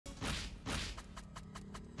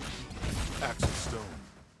Axis stone.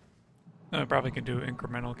 I probably could do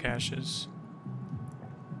incremental caches.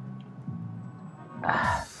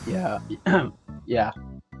 Yeah. Yeah.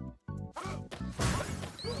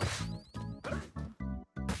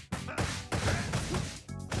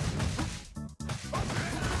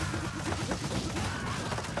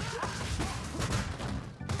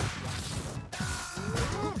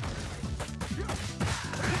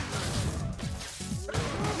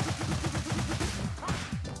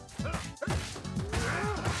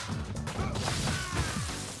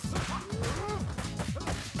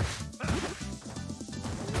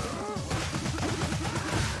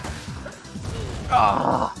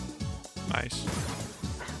 Ah. Nice.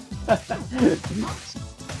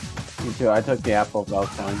 Me too. I took the apple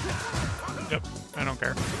last time. Yep, I don't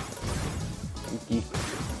care. Thank you.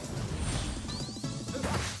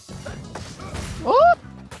 Oh,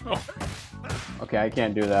 Okay, I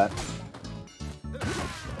can't do that.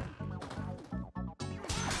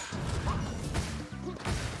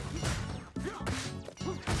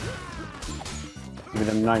 Give me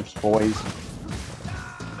them knives, boys.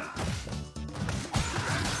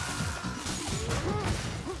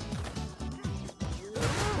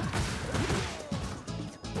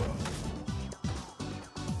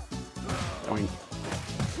 Doink.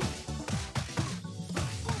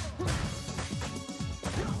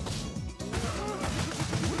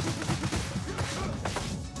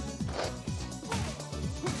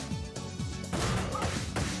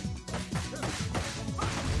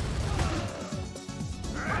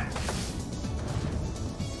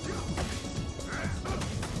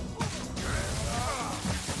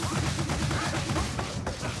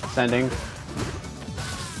 Sending.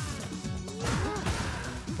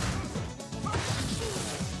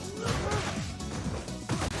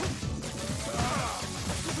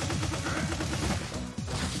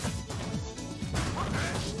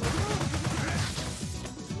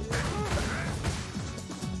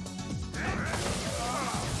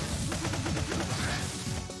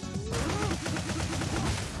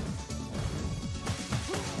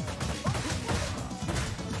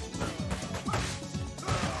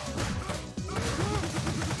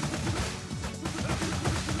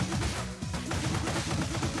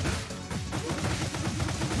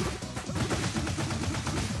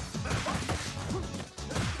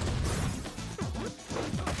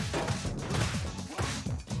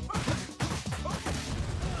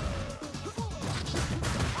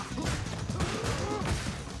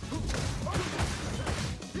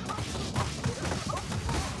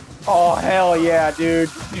 Oh, hell yeah, dude.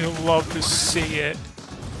 you love to see it.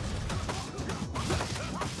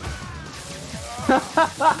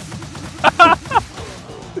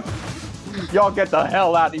 Y'all get the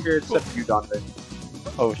hell out of here except you, Dante.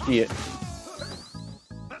 Oh, shit.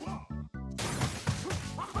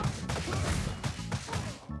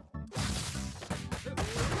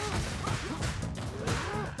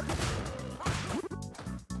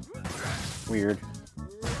 Weird.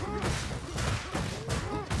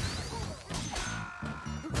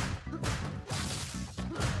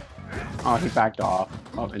 Oh, he backed off.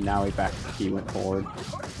 Oh, and now he went forward.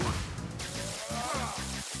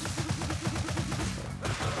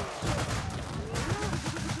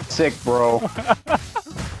 Sick, bro.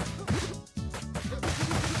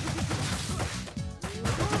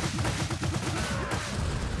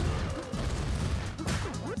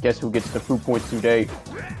 Guess who gets the food points today?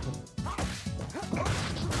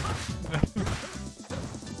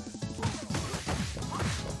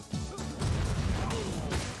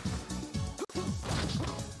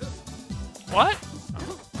 What?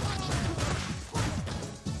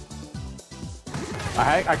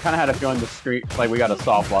 I kind of had a feeling the street, like we got a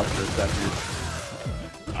soft lock for a second.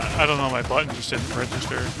 I don't know, my button just didn't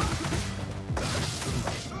register.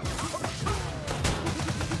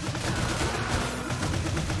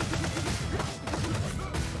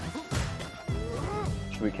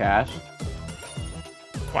 Should we cash?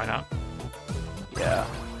 Why not? Yeah.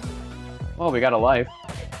 Well, we got a life.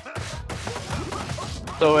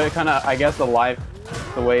 So it kind of, I guess the way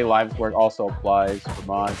lives work also applies for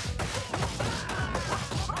mods.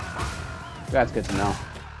 That's good to know.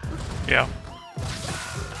 Yeah.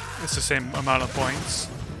 It's the same amount of points.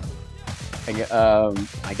 I guess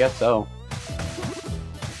so.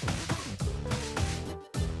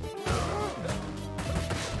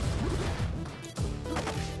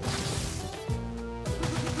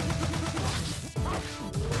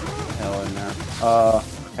 Hell in there.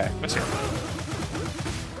 Okay. Let's see.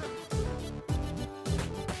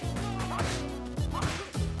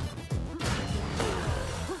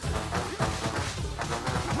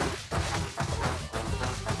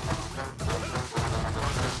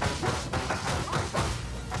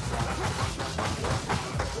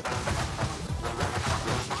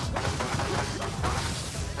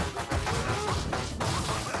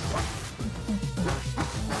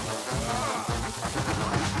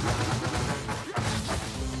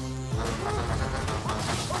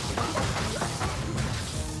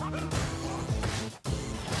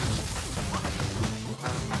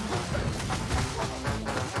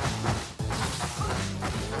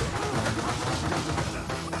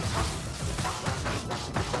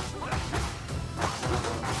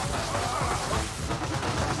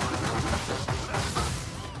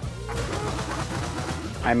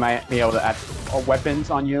 I might be able to add weapons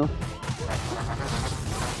on you.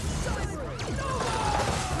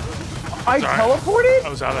 I Sorry. teleported? I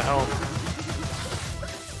was out of health.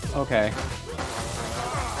 Okay.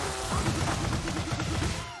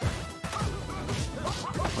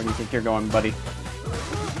 Where do you think you're going, buddy?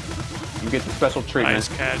 You get the special treatment. Nice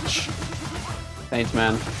catch. Thanks,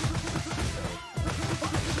 man.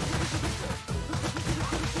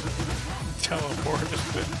 Teleported.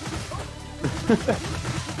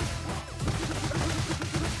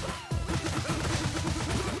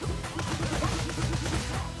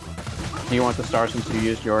 Do you want the star since you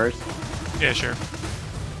used yours? Yeah, sure.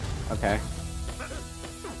 Okay.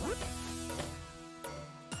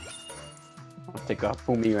 I'll take a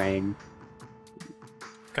boomerang.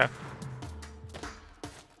 Okay.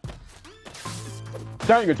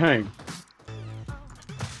 Dang a tank!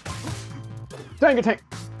 Dang a tank!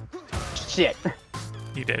 Shit!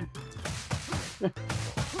 He did.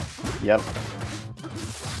 Yep.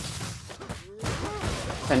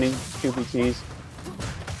 Sending 2 PCs.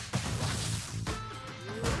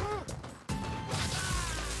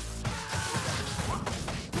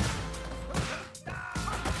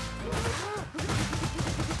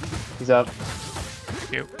 He's up.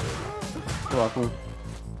 Thank you. You're welcome.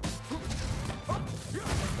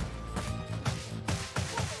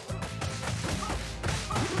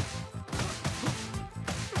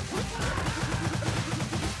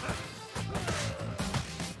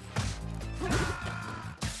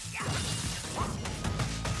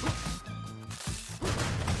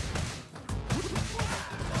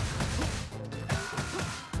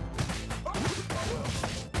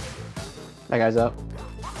 That guy's up.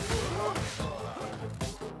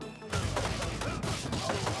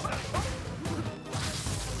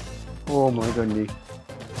 Oh my goodness.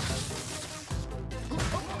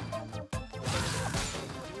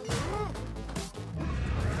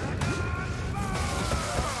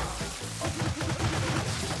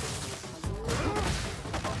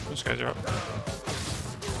 Those guys are up.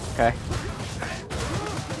 Okay.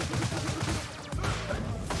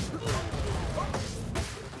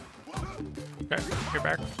 Okay, you're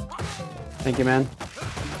back. Thank you, man.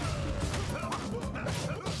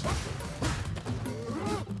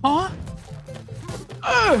 Huh?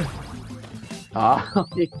 Ah,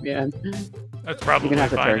 man. That's probably You can have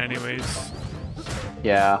the fine turkey. anyways.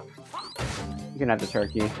 Yeah. You can have the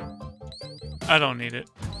turkey. I don't need it.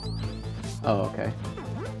 Oh, okay.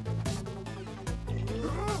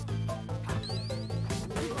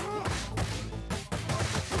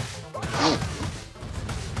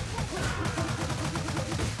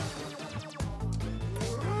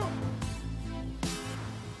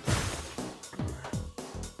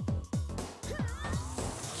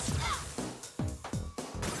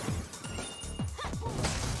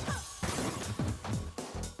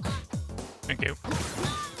 Thank you.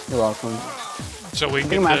 You're welcome. So we I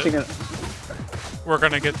think get I'm actually the, gonna... we're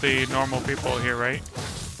gonna get the normal people here, right?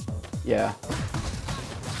 Yeah.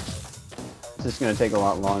 It's just gonna take a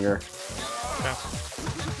lot longer. Okay.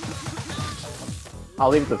 I'll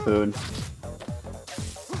leave the food.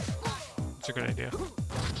 It's a good idea.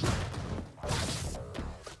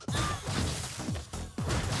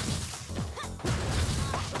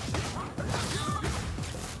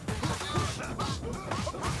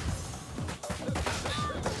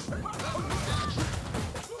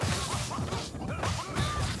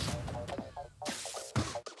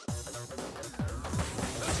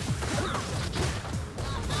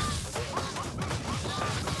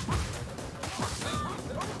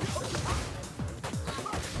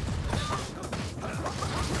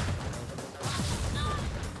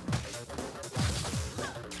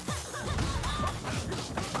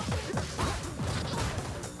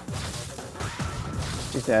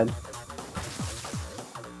 She's dead.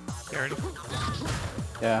 You already?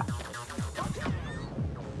 Yeah.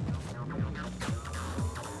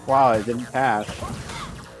 Wow, it didn't pass.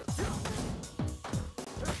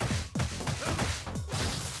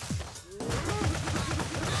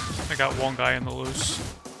 I got one guy in the loose.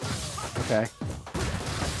 Okay.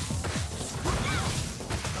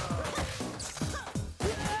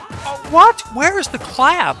 Oh, what? Where is the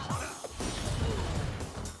clap?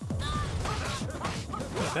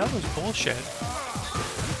 That was bullshit.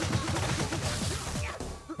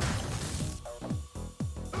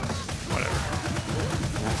 Whatever.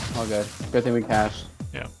 Yeah, all good. Good thing we cashed.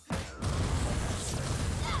 Yeah.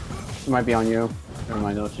 She might be on you. Never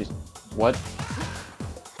mind, no, she's... What?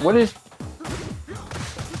 What is...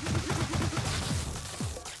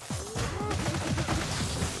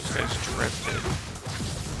 This guy's drifted.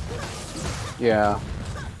 Yeah.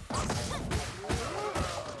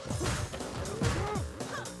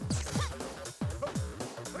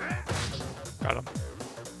 Got him.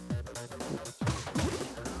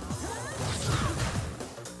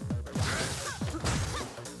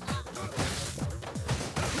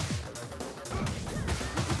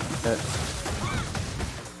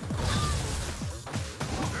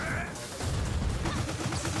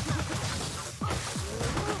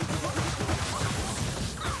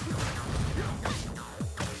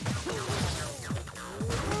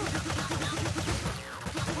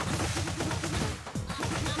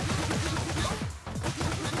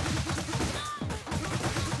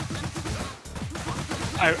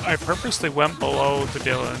 I purposely went below the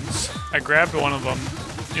Dylans. I grabbed one of them,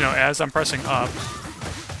 you know, as I'm pressing up.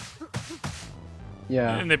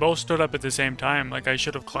 Yeah. And they both stood up at the same time. Like, I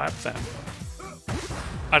should have clapped them.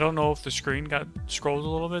 I don't know if the screen got scrolled a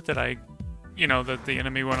little bit, that I, you know, that the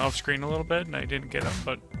enemy went off screen a little bit and I didn't get him,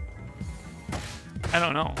 but I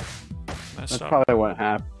don't know. That's probably what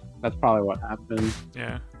happened. That's probably what happened.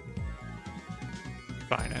 Yeah.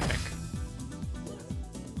 Fine, I think.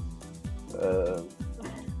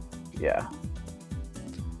 Yeah.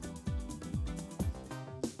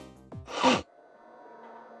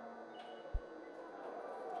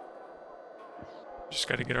 Just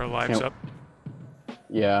gotta get our lives up.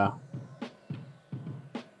 Yeah.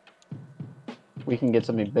 We can get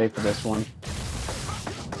something big for this one.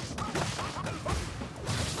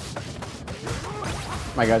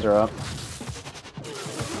 My guys are up.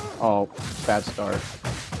 Oh, bad start.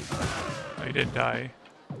 Oh, you did die.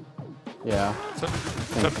 Yeah.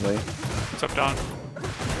 Thankfully. What's up, Don?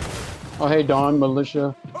 Oh, hey, Dawn,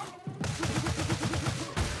 militia.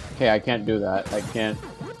 Okay, I can't do that. I can't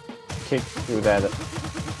kick through that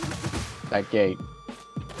gate.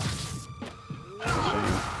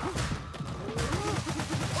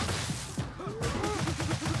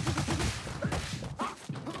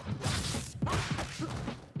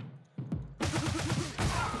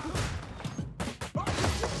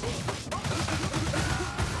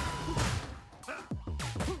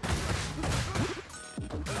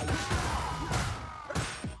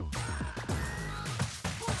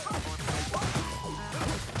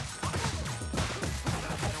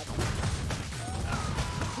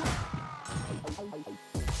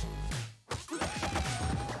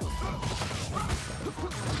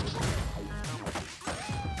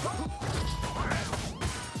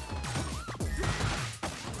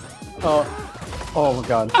 That's a shame. Oh my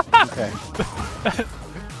god. Okay.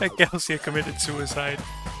 That Galcia committed suicide.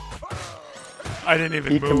 I didn't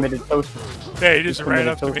even move. He committed toast. Yeah, he just ran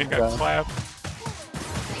up to me and got clapped.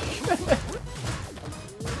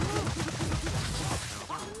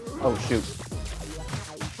 Oh shoot.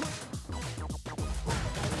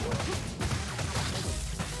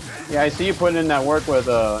 Yeah, I see you putting in that work with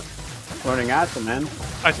learning Axel, man.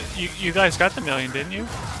 You guys got the million, didn't you?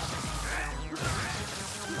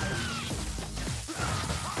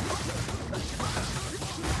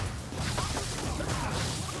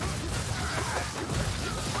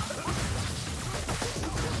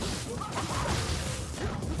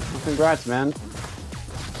 Congrats, man.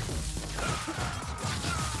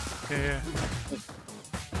 Yeah.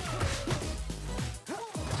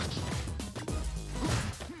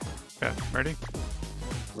 Yeah, ready?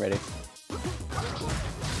 Ready.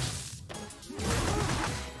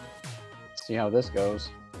 See how this goes.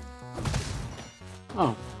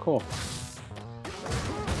 Oh, cool.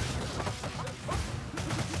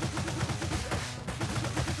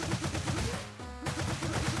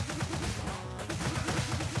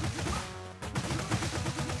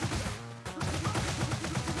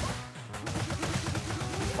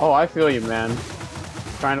 Oh, I feel you, man.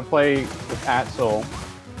 Trying to play with Axel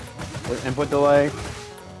with input delay,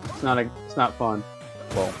 it's not fun.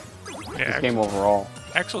 Well, yeah, this game overall.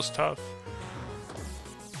 Axel's tough.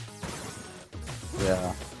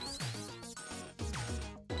 Yeah.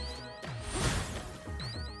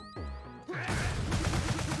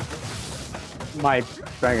 My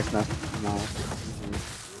Dragon's Nest. No.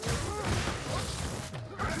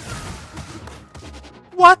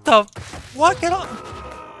 What the? What? Get on!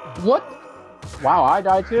 What? Wow, I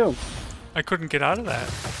died too. I couldn't get out of that.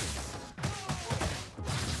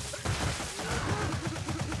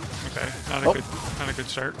 Okay, not a good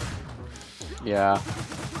start. Yeah.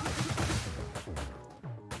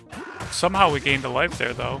 Somehow we gained a life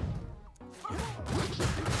there, though.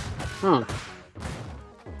 Huh.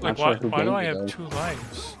 Like, why do I have 2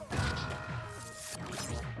 lives?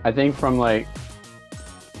 I think from like...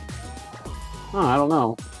 Oh, I don't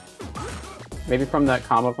know. Maybe from that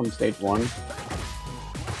combo from stage 1.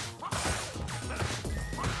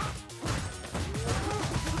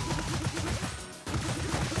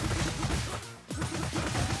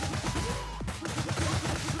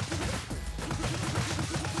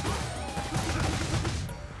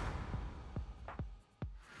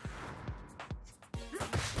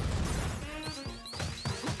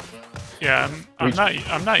 Yeah, I'm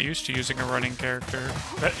not used to using a running character.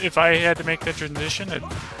 If I had to make that transition, it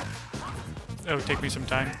would take me some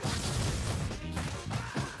time.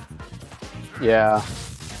 Yeah.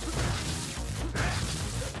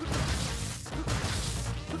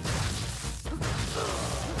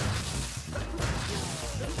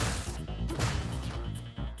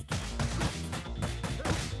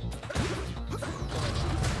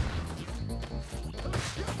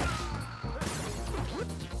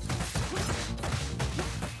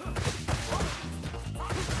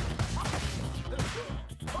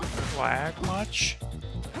 Lag much?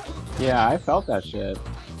 Yeah, I felt that shit.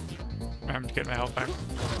 I'm getting my health back.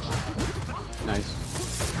 Nice.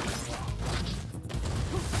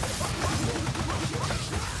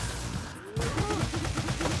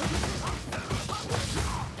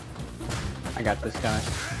 I got this guy.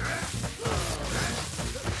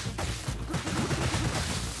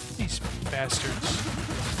 These bastards.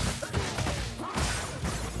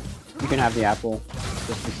 You can have the apple,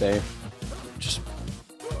 just to save. Just...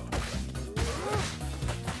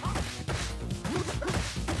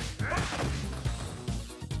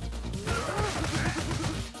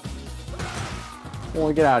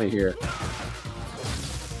 Well, get out of here.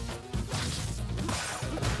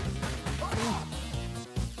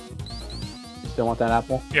 You still want that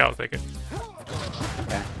apple? Yeah, I'll take it.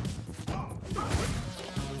 Okay.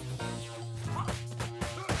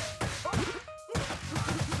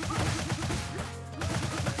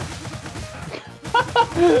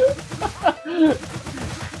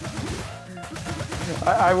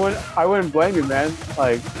 I wouldn't blame you, man.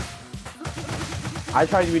 Like, I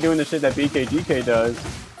try to be doing the shit that BKDK does.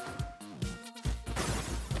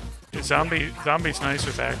 Yeah, Zombie's nice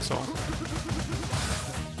with Axel.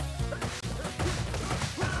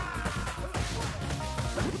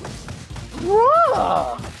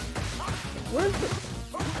 Whoa! Where's the...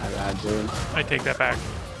 My bad, dude. I take that back.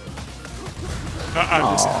 No,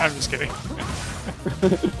 I'm just kidding.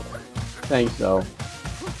 Thanks, though.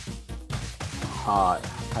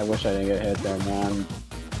 I wish I didn't get hit there, man.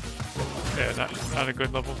 Yeah, not a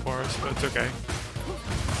good level for us, but it's okay.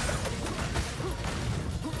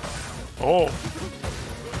 Oh!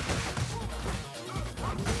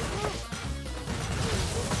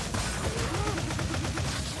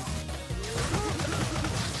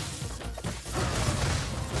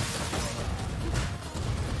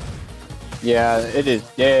 Yeah, it is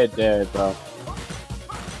dead, bro.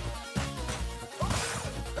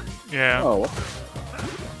 Yeah. Oh.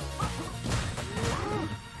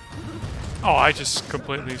 Oh, I just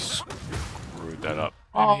completely screwed that up.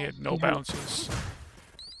 And he had no bounces.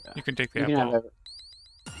 You can take the apple.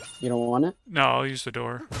 You don't want it? No, I'll use the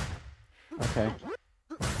door. Okay.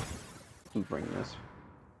 I'll bring this.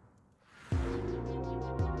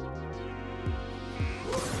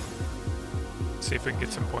 See if we can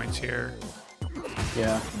get some points here.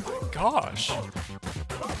 Yeah. Gosh.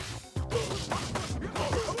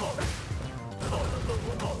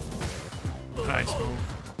 Nice move.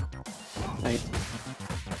 Nice.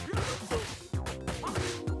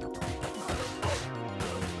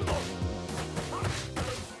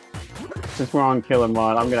 Since we're on killer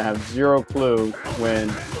mod, I'm gonna have zero clue when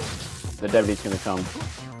the deputy's gonna come.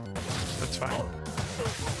 That's fine.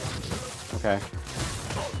 Okay.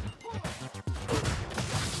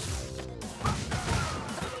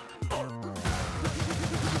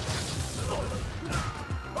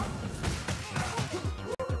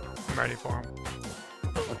 I'm ready for him.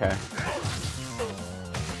 Okay.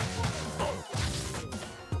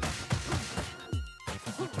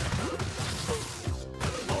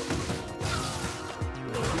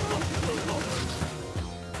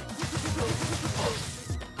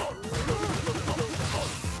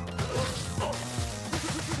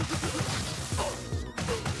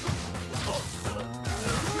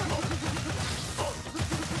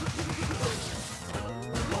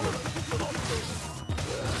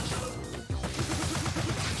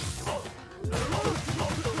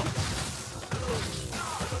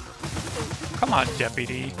 Come on,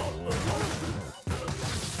 deputy.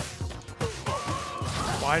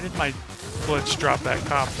 Why did my blitz drop that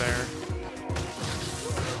cop there?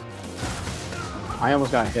 I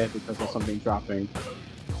almost got hit because of something dropping.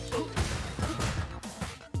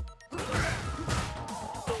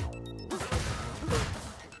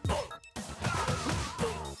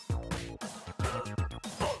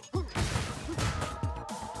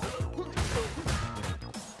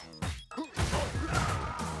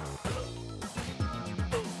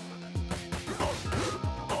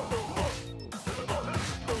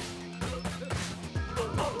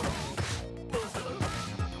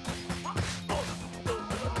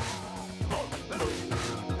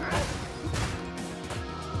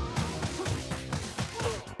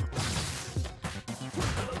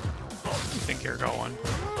 think you're going?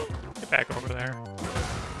 Get back over there.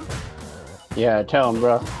 Yeah, tell him,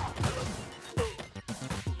 bro.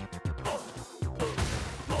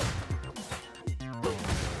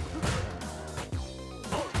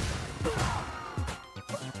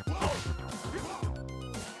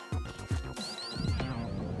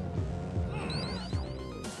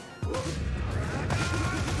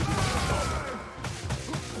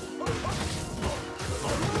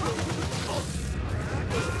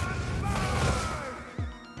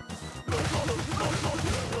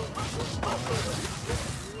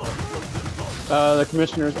 The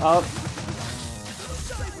commissioner's up.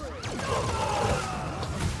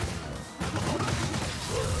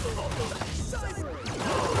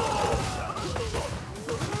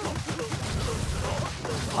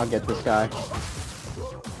 I'll get this guy.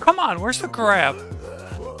 Come on, where's the grab?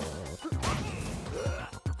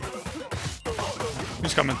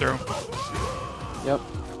 He's coming through. Yep.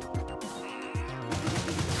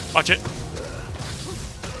 Watch it.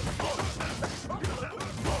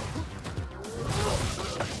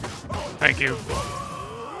 Thank you.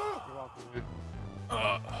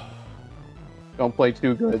 Don't play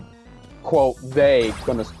too good. Quote, they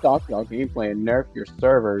gonna stop your gameplay and nerf your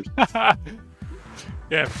servers.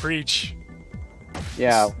 Yeah, preach.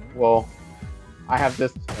 Yeah, well, I have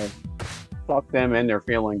this to say. Fuck them and their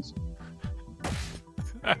feelings.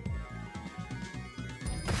 I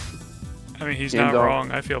mean, he's Game's not over.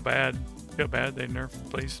 wrong. I feel bad. I feel bad they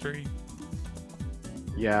nerfed Blaze 3.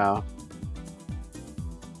 Yeah.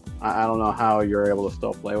 I don't know how you're able to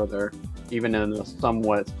still play with her, even in a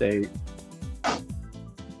somewhat state.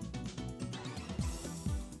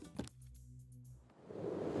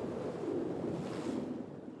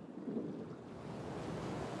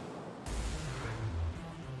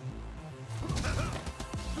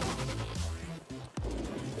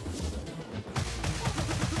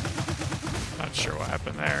 Not sure what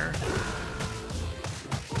happened there.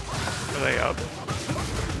 Are they up?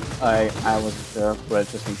 I wasn't sure, but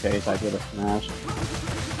just in case I did a smash.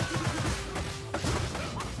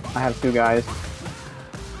 I have two guys.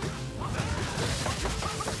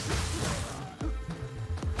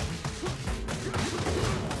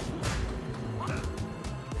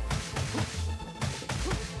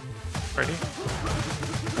 Ready?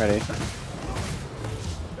 Ready?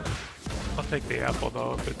 I'll take the apple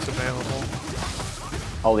though if it's available.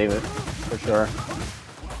 I'll leave it, for sure.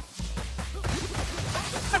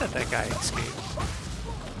 How did that guy escape?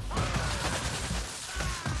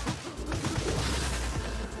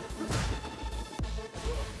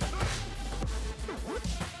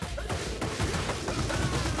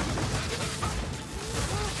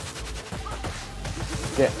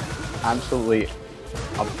 Get absolutely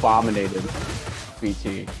abominated,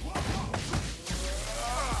 BT.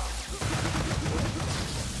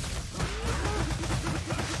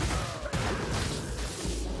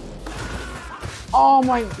 Oh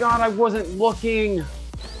my god, I wasn't looking!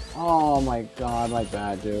 Oh my god, my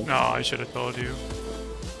bad, dude. No, I should have told you.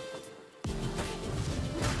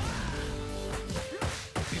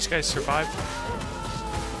 These guys survived.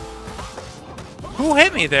 Who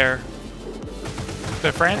hit me there?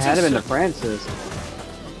 The Francis? It had to been the Francis.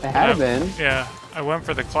 It had to been. Yeah, I went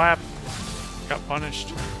for the clap. Got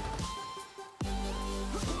punished.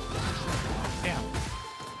 Damn.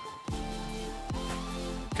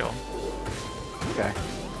 Kill him. Okay.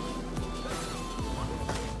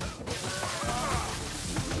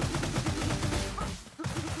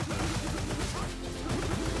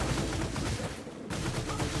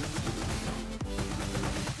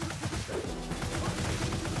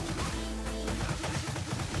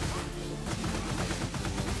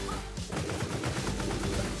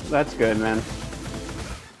 That's good, man.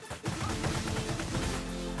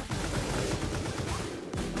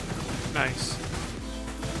 Nice.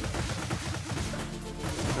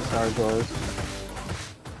 The star doors.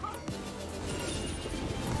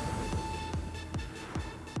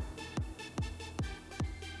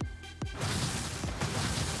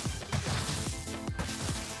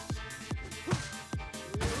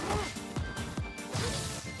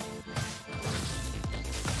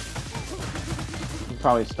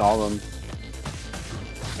 Probably stall them.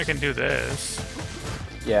 I can do this.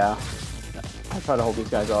 Yeah. I'll try to hold these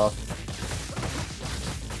guys off.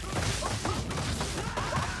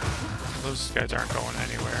 Those guys aren't going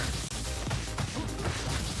anywhere.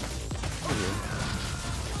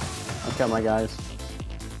 I'll kill my guys.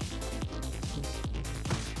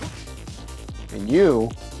 And you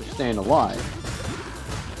are staying alive.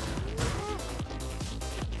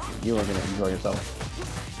 You are going to enjoy yourself.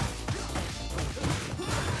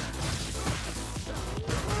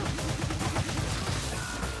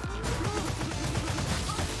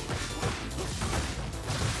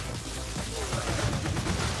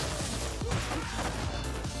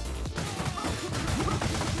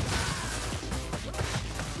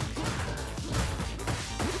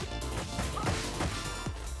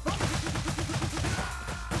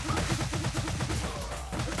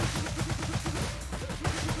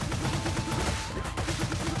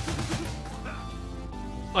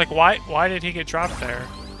 Like, why did he get dropped there?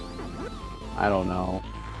 I don't know.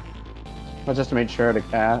 But just to make sure to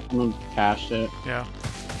cash, I'm gonna cash it. Yeah.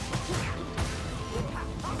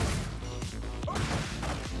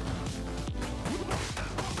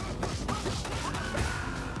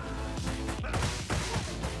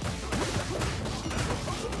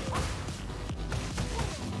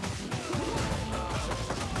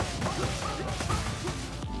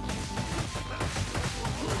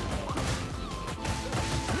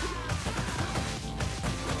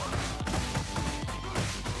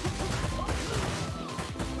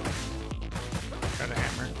 Got a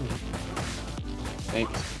hammer.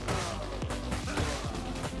 Thanks.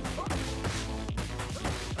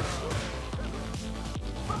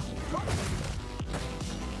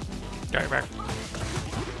 Got your back.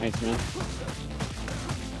 Thanks, man.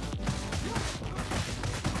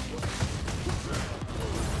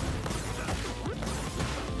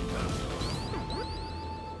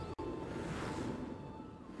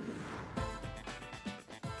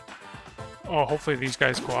 Oh, hopefully these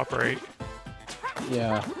guys cooperate.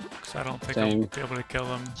 Yeah. Because I don't think Same. I'll be able to kill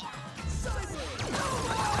them.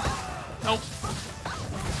 Nope.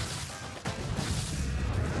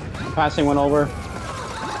 I'm passing one over.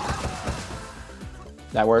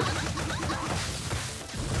 That works.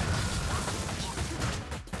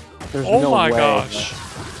 There's Oh no my way. gosh.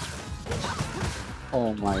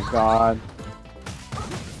 Oh my god.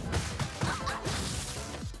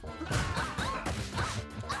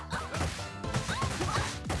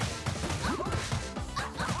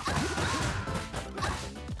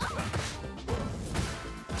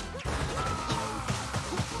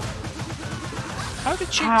 How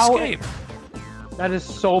did she How- escape? That is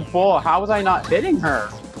so bull. How was I not hitting her?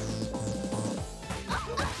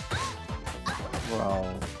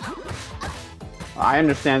 Bro. I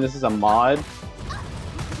understand this is a mod,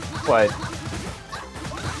 but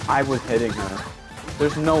I was hitting her.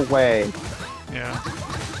 There's no way. Yeah.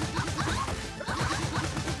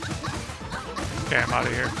 Okay, I'm out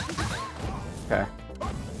of here. Okay.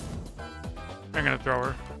 I'm gonna throw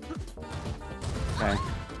her. Okay.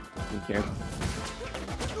 Thank you.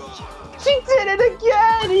 She did it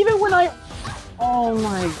again! Even when I... Oh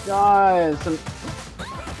my god.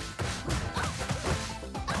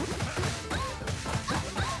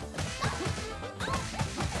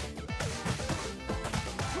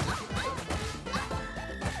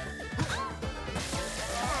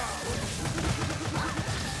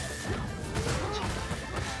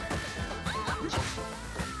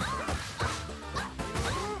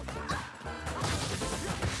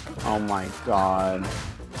 Oh my god.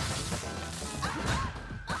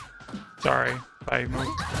 Sorry if I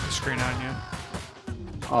moved the screen on you.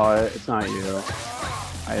 Oh, it's not you.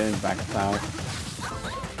 I didn't backstab.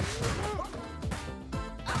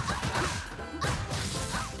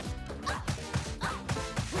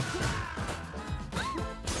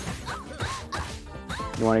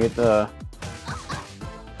 You want to get the...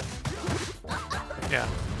 Yeah.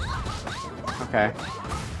 Okay.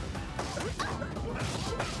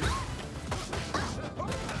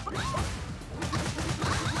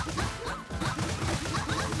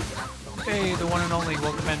 Hey, the one and only,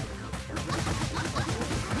 welcome in.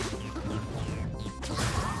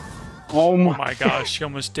 Oh Oh my... my gosh, she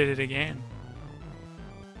almost did it again.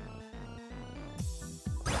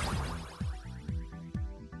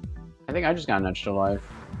 I think I just got an extra life.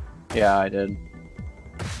 Yeah, I did.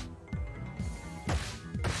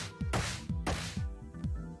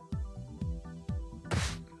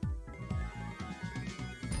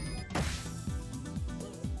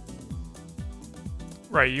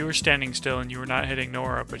 Right, you were standing still and you were not hitting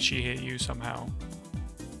Nora, but she hit you somehow.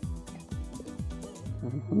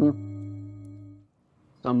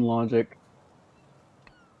 Some logic.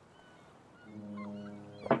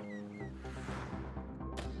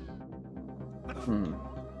 Hmm.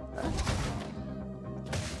 Okay.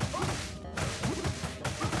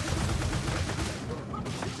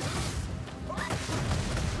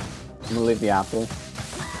 I'm gonna leave the apple.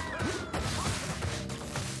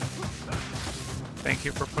 Thank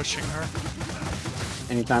you for pushing her.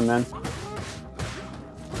 Anytime, man.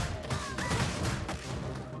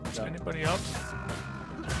 Is anybody up?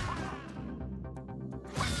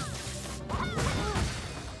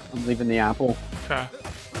 I'm leaving the apple. Okay.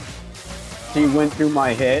 He went through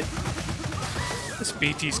my hit. This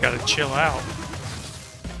BT's gotta chill out.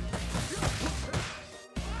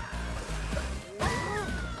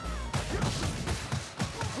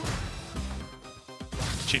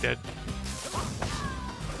 She did.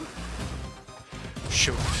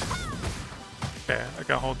 Shoot. Okay, I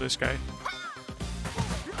gotta hold this guy.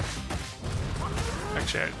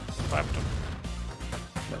 Actually, I slapped him.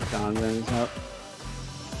 Donovan's up.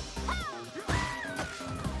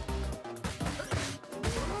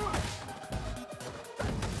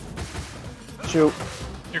 Shoot.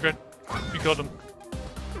 You're good. You killed him.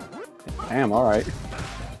 Damn, alright.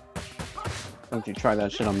 Don't you try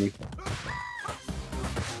that shit on me.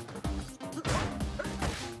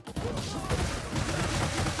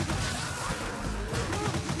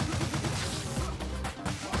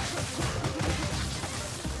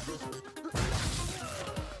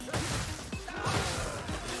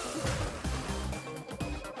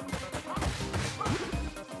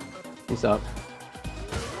 He's up.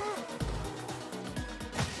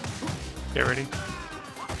 Get ready.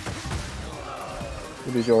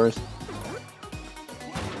 It is yours.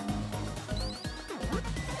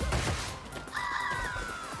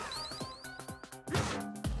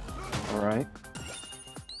 Alright.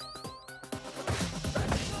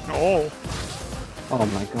 Oh! Oh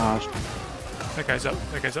my gosh. That guy's up.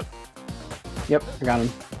 That guy's up. Yep, I got him.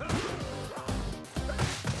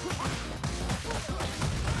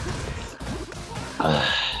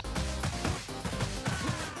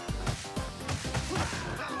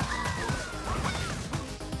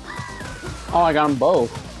 Oh, I got them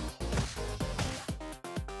both.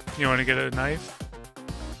 You want to get a knife?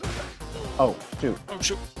 Oh, shoot. Oh,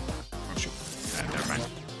 shoot. Oh, shoot. Ah, never mind.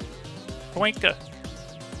 Boinka!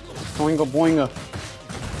 Boinga boinga.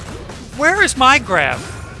 Where is my grab?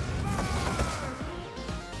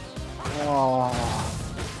 Oh.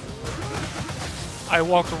 I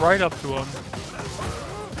walked right up to him.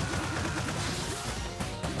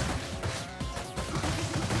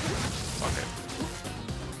 Okay.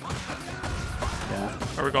 Yeah.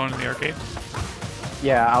 Are we going to the arcade?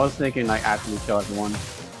 Yeah, I was thinking like after we kill everyone.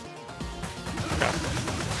 Okay.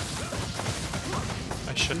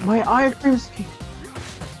 I shouldn't. My iframes.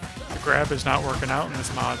 The grab is not working out in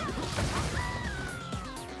this mod.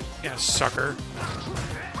 Yeah, sucker.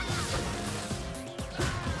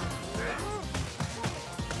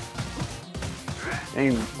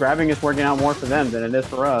 And grabbing is working out more for them than it is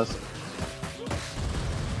for us.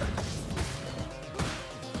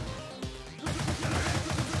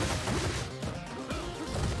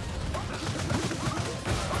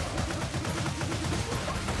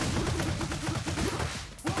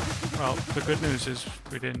 Well, the good news is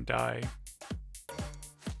we didn't die.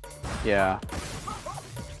 Yeah.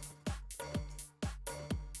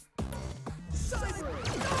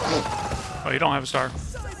 Oh, you don't have a star.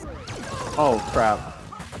 Oh, crap.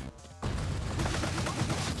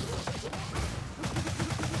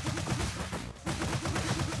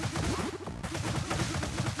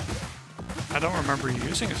 I don't remember you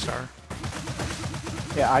using a star.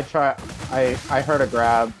 Yeah, I heard a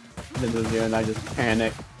grab, and I just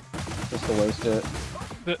panicked just to waste it.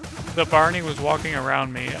 The Barney was walking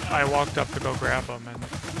around me. I walked up to go grab him, and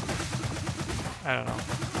I don't know.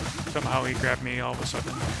 Somehow he grabbed me all of a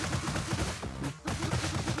sudden.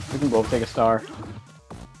 We can both take a star.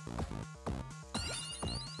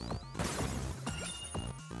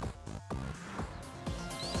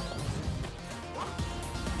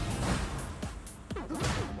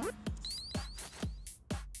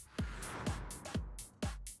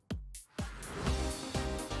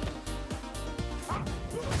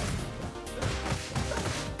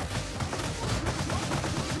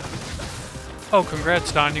 Oh,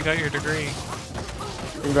 congrats, Don. You got your degree.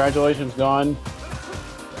 Congratulations, Don.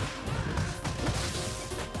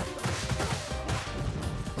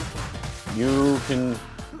 You can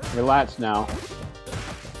relax now.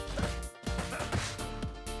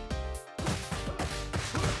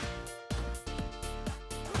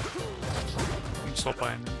 I'm still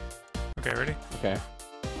playing. Okay, ready? Okay.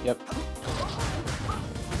 Yep.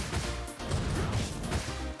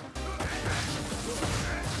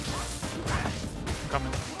 I'm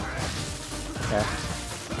coming. Okay.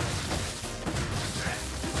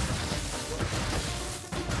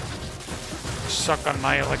 Suck on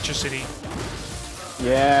my electricity.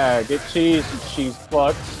 Yeah, get cheese, you cheese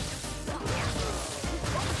fucks.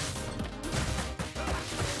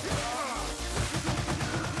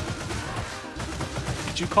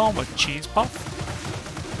 Did you call him a cheese puff?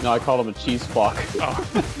 No, I called him a cheese fuck. Oh.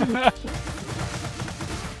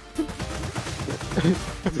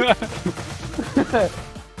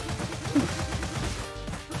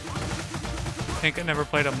 Think I never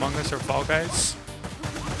played Among Us or Fall Guys?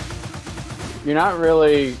 You're not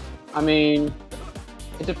really... I mean...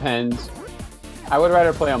 It depends. I would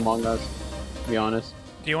rather play Among Us, to be honest.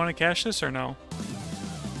 Do you want to cash this or no?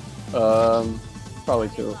 Probably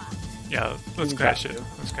two. Yeah, let's cash it.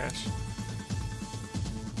 Let's cash.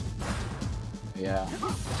 Yeah.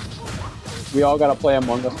 We all gotta play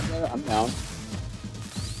Among Us together? I'm down.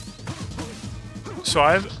 So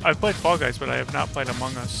I've played Fall Guys, but I have not played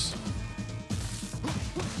Among Us.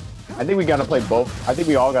 I think we gotta play both. I think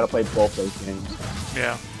we all gotta play both those games.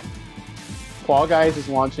 Yeah. Fall Guys is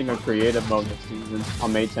launching a creative mode this season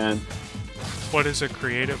on May 10th. What is a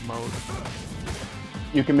creative mode?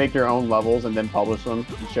 You can make your own levels and then publish them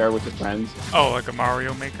and share with your friends. Oh, like a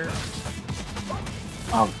Mario Maker?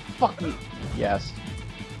 Oh, fuck me. Yes.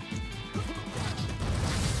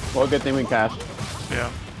 Well, good thing we cashed. Yeah.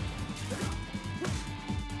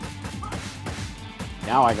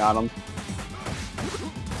 Now I got him.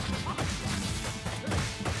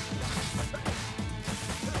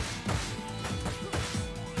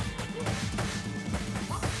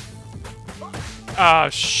 Ah,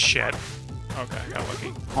 shit. Okay, I got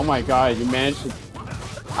lucky. Oh my god, you managed to...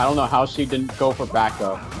 I don't know how she didn't go for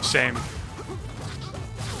backup. Same.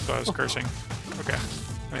 So I was cursing. Okay.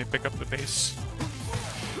 Let me pick up the pace.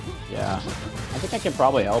 Yeah. I think I can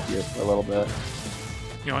probably help you for a little bit.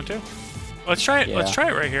 You want to? Let's try it. Yeah. Let's try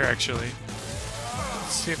it right here, actually.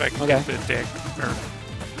 Let's see if I can get the Dick or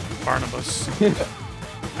Barnabas.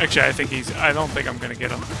 Actually, I think he's. I don't think I'm gonna get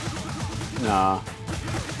him. Nah.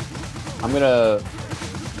 I'm gonna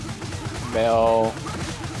bail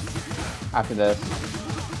after this.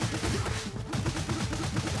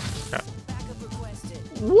 Okay.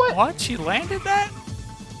 What? What? She landed that?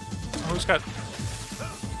 Who's got?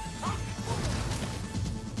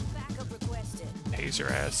 Taser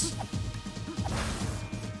ass.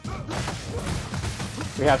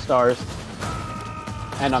 We have stars.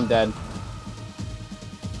 And I'm dead.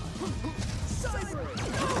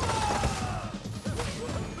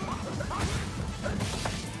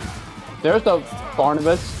 There's the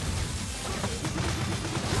Barnabas.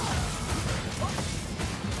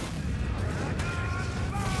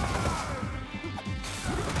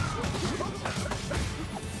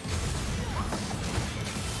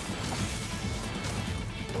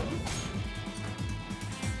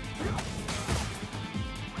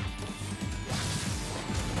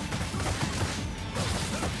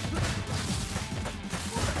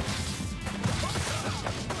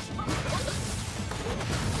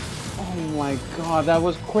 Oh my god, that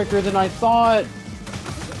was quicker than I thought!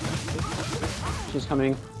 She's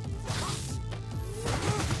coming.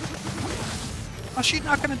 Oh, she's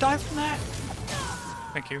not gonna die from that?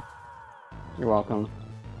 Thank you. You're welcome.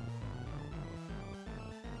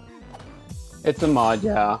 It's a mod,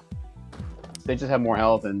 yeah. They just have more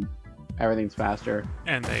health and everything's faster.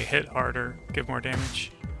 And they hit harder, give more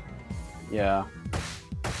damage. Yeah.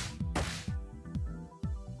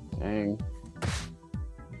 Dang.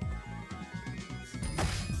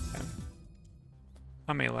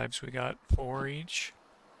 How many lives we got? 4 each?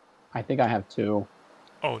 I think I have 2.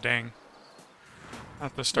 Oh, dang.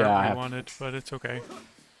 Not the start Yeah, we wanted, but it's okay.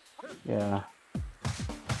 Yeah.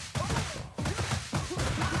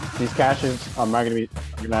 These caches are gonna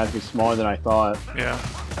have to be smaller than I thought. Yeah.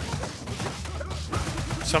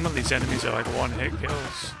 Some of these enemies are like one-hit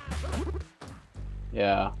kills.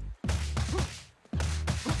 Yeah.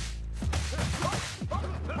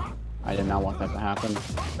 I did not want that to happen.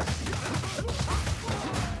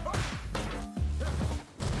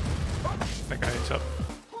 That guy is up.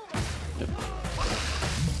 Yep.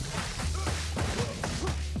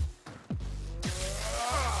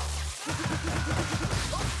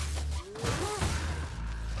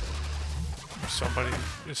 Somebody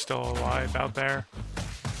is still alive out there.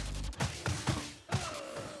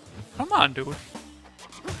 Come on, dude.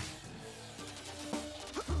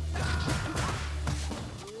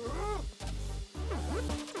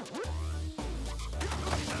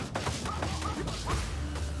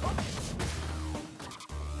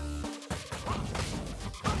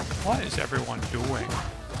 What is everyone doing?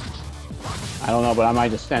 I don't know, but I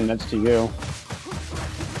might just stand next to you.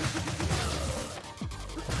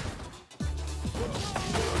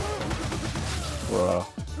 Whoa.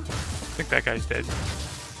 I think that guy's dead.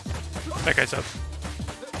 That guy's up.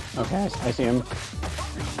 Okay, I see him.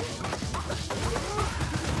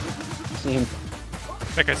 I see him.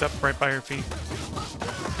 That guy's up right by your feet.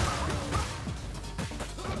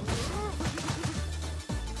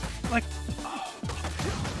 Like,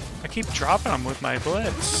 I keep dropping them with my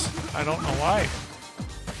blitz. I don't know why.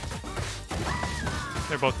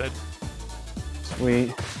 They're both dead.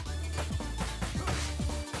 Sweet.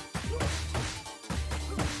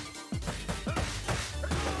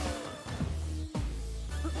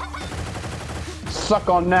 Suck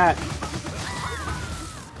on that!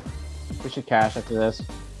 We should cash after this.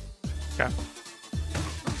 Okay.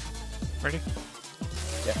 Ready?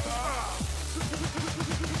 Yeah.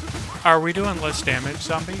 Are we doing less damage,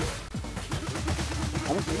 zombie? I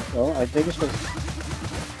don't think so. I think it's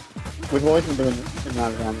just... We've always been doing this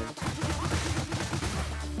amount of damage.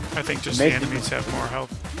 I think just the enemies have more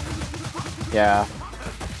health. Yeah.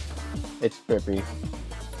 It's trippy.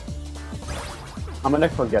 I'm gonna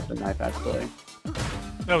forget the knife, actually.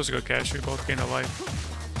 That was a good catch. We both gained a life.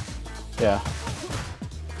 Yeah.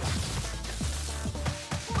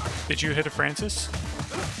 Did you hit a Francis?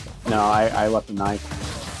 No, I left the knife.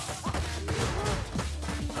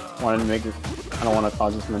 Wanted to make it... I don't want to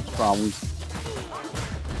cause this much problems.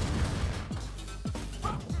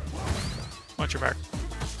 Watch your back.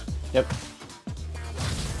 Yep.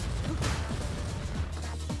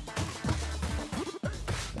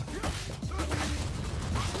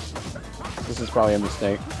 This is probably a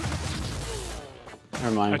mistake.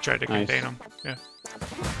 Never mind. I tried to contain him. Yeah.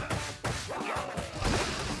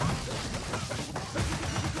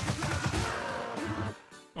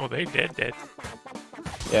 Oh, they dead.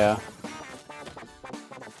 Yeah.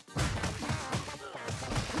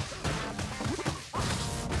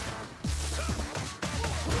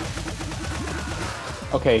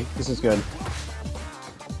 Okay, this is good.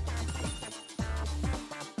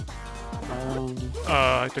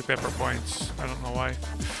 I took that for points. I don't know why.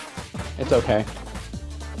 It's okay.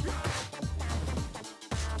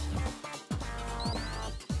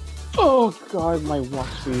 Oh god, my walk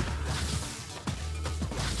speed.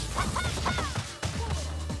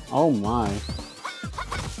 Oh my.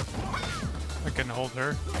 I can hold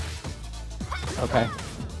her. Okay.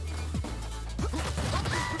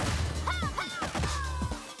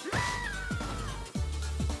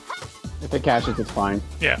 If it catches, it's fine.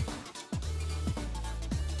 Yeah.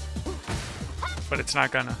 But it's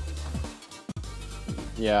not gonna.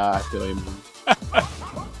 Yeah, I feel you, man.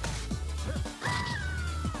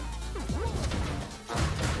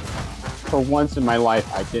 For once in my life,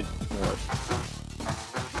 I did more.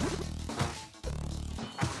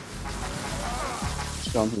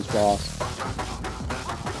 Show him who's boss.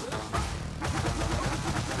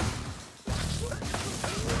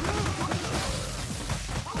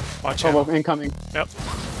 Watch out. Turbo incoming. Yep.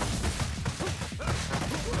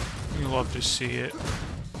 You love to see it.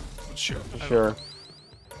 Shoot. Sure.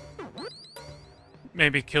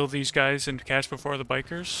 Maybe kill these guys and catch before the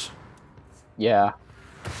bikers? Yeah.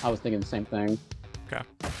 I was thinking the same thing. Okay.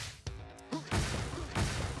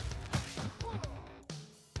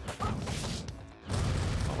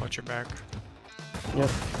 I'll watch your back. Yep.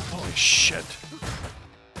 Holy shit.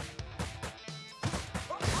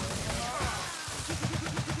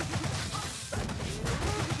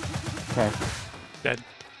 Okay. Dead.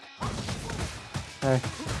 Okay.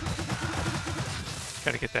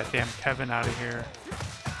 Gotta get that damn Kevin out of here.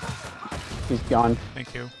 He's gone.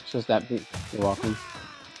 Thank you. It's just that beat. You're welcome.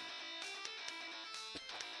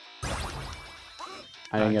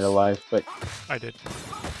 I didn't get a life, but... I did.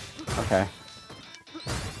 Okay.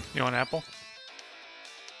 You want an apple?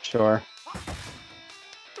 Sure.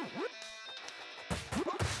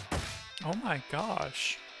 Oh my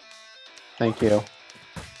gosh. Thank you.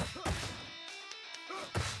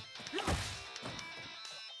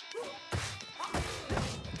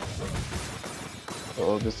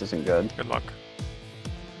 Oh, this isn't good. Good luck.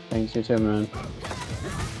 Thanks, you too, man.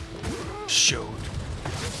 Shoot.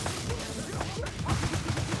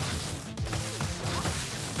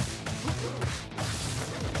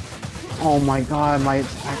 Oh my god, my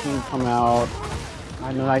attack didn't come out.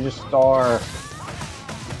 Why did I just star?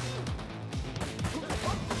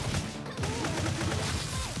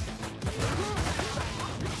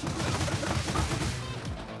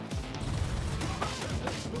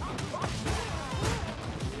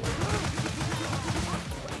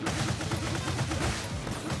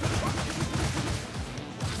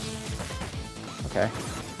 Okay.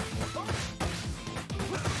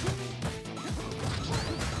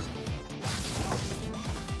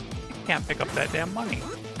 Can't pick up that damn money.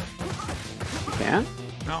 You can?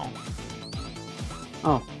 No.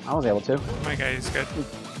 Oh, I was able to. My guy's got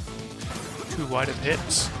too wide of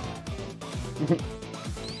hits.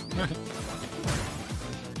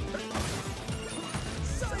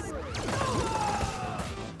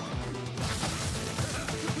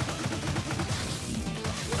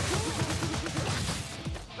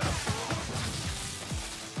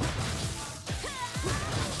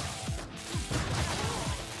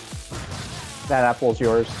 That apple's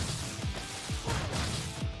yours.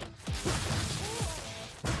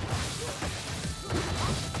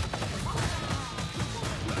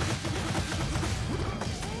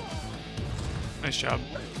 Nice job.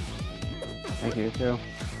 Thank you, too.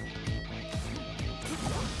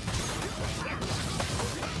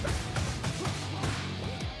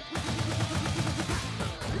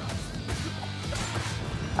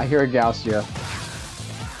 I hear a Gausia.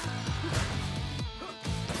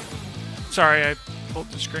 Sorry, I pulled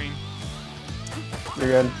the screen. You're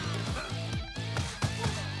good.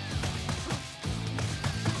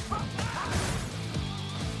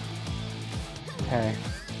 Okay.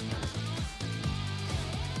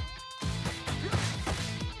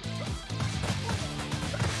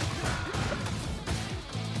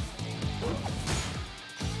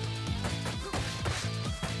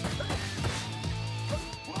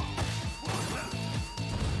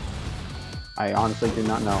 I honestly do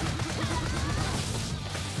not know.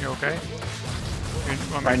 You okay?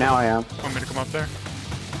 Right now I am. Want me to come up there?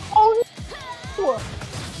 Oh,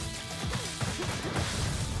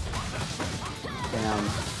 damn.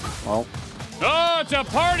 Well. Oh, it's a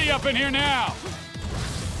party up in here now!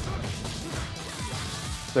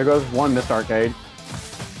 There goes one missed arcade.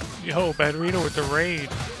 Yo, Bad Rita with the raid.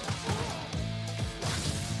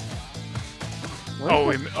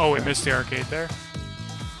 We missed the arcade there.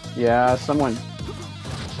 Yeah, someone.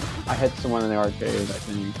 I hit someone in the arcade, I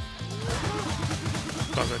think.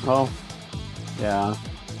 Love it. Oh. Yeah.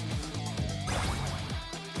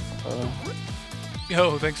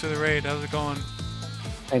 Yo, thanks for the raid. How's it going?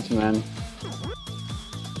 Thanks, man.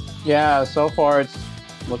 Yeah, so far it's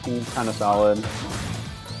looking kind of solid.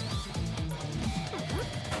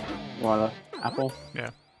 You want an apple?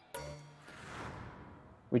 Yeah.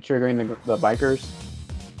 We triggering the bikers?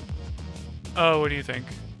 Oh, what do you think?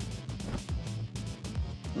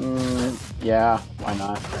 Yeah, why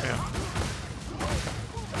not? Yeah.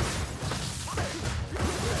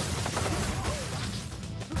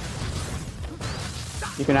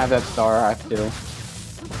 You can have that star, I have to.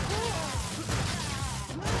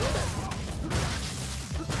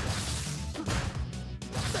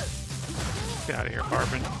 Get out of here,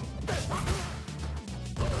 Barbin.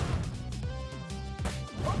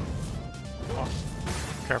 Oh,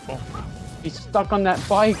 careful. He's stuck on that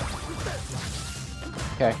bike!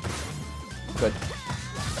 Okay. Good.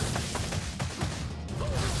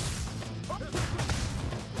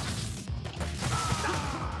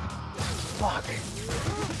 Fuck.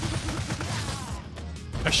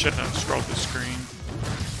 I shouldn't have scrolled the screen.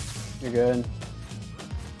 You're good.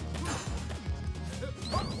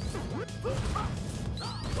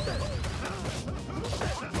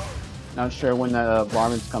 Not sure when the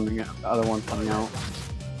varmint's coming out. The other one's coming out.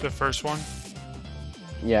 The first one?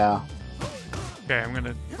 Yeah. Okay, I'm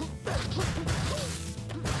gonna...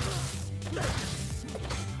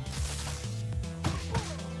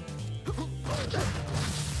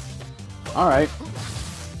 Alright.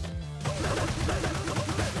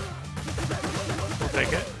 We'll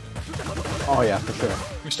take it. Oh yeah, for sure.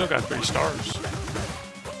 We still got 3 stars.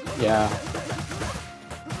 Yeah.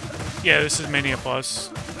 Yeah, this is Mania Plus.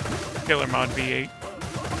 Killer Mod V8.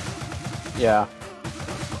 Yeah.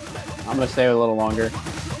 I'm gonna stay a little longer.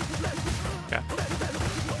 Yeah.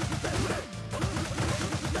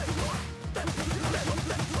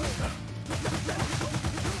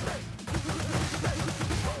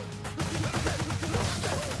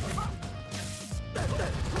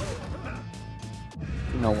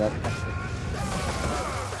 You know what?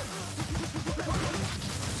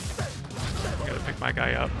 I gotta pick my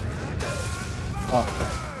guy up. Oh,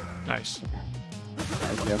 Nice.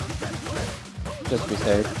 thank you. Just be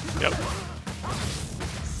safe. Yep.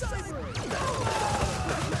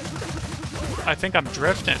 I think I'm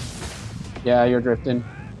drifting. Yeah, you're drifting.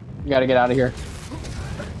 You gotta get out of here.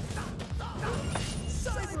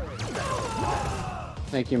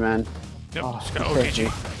 Thank you, man. Yep, Oh, just got thank you.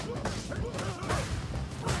 OTG.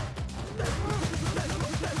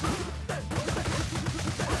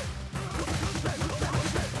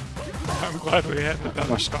 I'm glad we had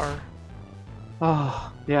another star.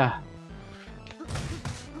 Oh, yeah.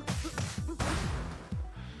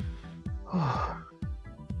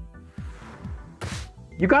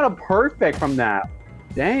 You got a perfect from that.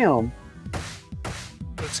 Damn.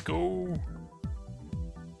 Let's go.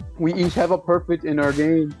 We each have a perfect in our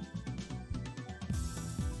game.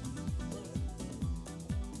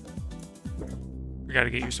 We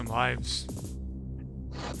gotta get you some lives.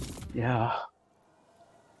 Yeah.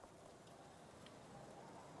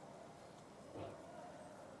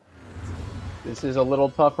 This is a little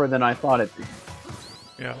tougher than I thought it'd be.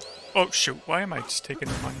 Yeah. Oh shoot, why am I just taking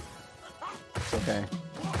the money? It's okay.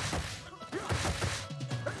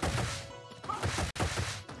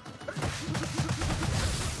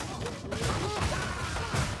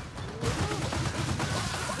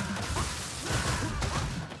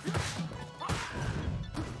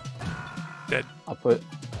 Dead.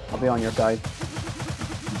 I'll be on your side.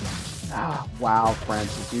 Ah, wow,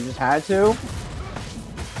 Francis, you just had to?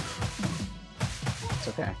 It's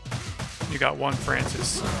okay. You got one,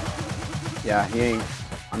 Francis. Yeah, he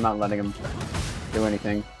I'm not letting him do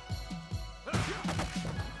anything.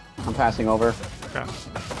 I'm passing over. Okay.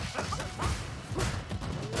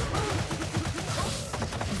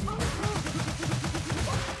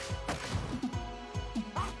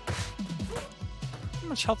 How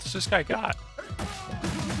much health has this guy got?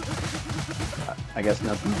 I guess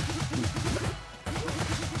nothing.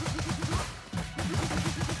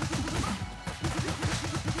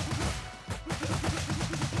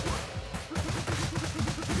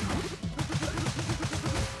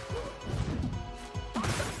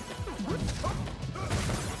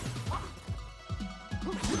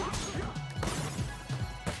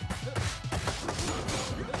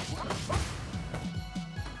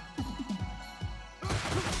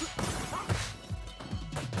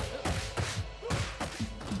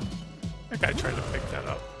 That guy tried to pick that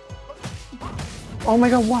up. Oh my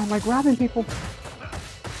god, why am I grabbing people?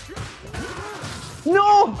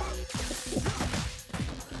 No!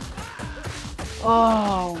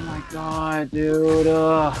 Oh my god, dude.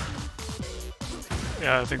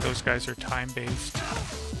 Yeah, I think those guys are time-based.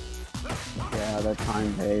 Yeah, they're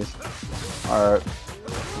time-based. Or,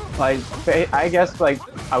 like, I guess, like,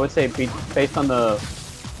 I would say based on the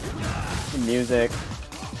music.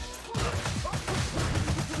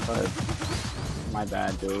 But, my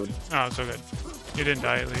bad, dude. Oh, it's okay. You didn't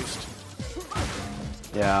die at least.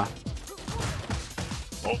 Yeah.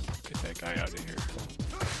 Oh, get that guy out of here.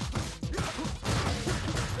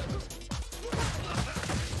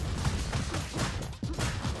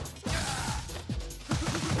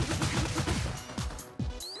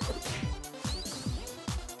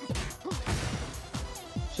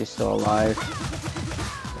 She's still alive.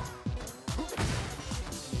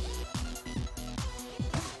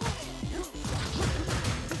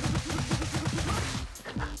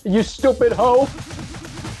 You stupid hoe!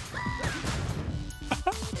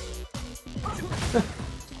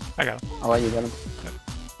 I got him. I'll let you get him.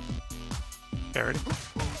 Okay, ready?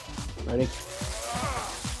 Ready?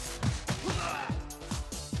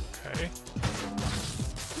 Okay.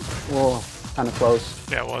 Whoa, kind of close.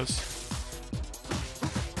 Yeah, it was.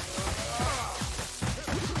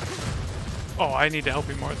 Oh, I need to help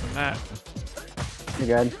you more than that. You're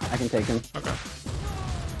good. I can take him. Okay.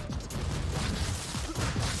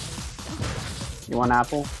 You want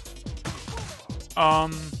apple?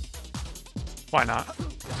 Why not?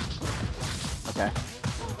 Okay.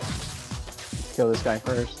 Kill this guy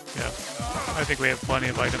first. Yeah. I think we have plenty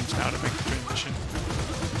of items now to make the transition.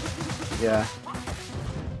 Yeah.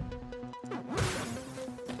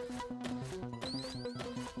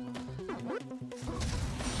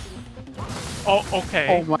 Oh,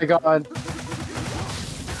 okay. Oh my god. I'll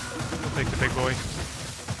take the big boy.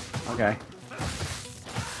 Okay.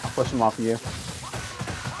 I'll push him off of you.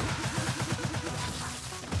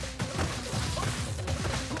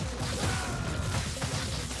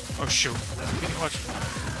 Oh shoot. Can you watch?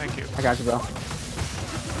 Thank you. I got you, bro.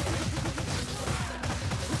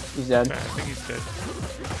 He's dead. Okay, I think he's dead.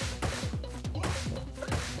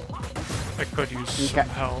 I could use some Okay.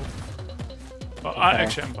 help. Well, Okay.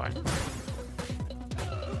 actually, I'm fine.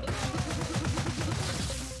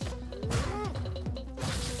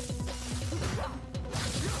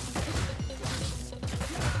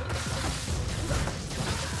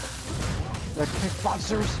 The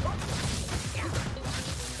kickboxers.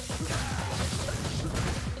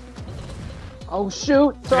 Oh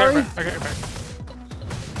shoot! Sorry. Okay, back.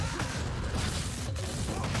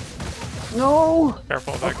 No.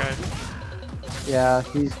 Careful of that guy. Yeah,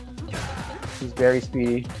 he's very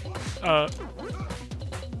speedy. Health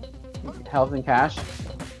and cash.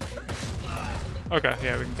 Okay,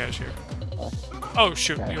 yeah, we can catch you. Oh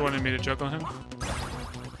shoot, Okay. you wanted me to juggle him?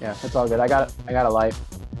 Yeah, that's all good. I got a life.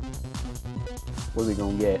 What are we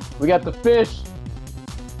gonna get? We got the fish.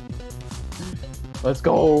 Let's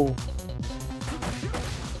go.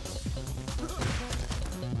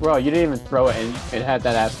 Bro, you didn't even throw it and it had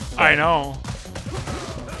that ass. I know.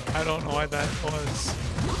 I don't know why that was.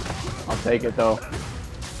 I'll take it though.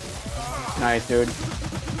 Nice, dude.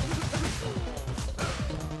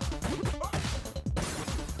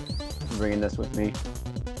 I'm bringing this with me.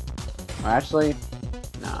 Actually,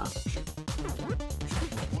 nah.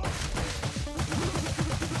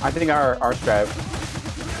 I think our strat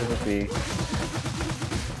would be.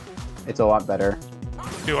 It's a lot better.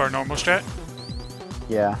 Do our normal strat?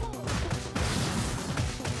 Yeah.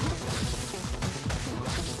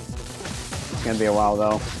 It's gonna be a while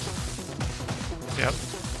though. Yep.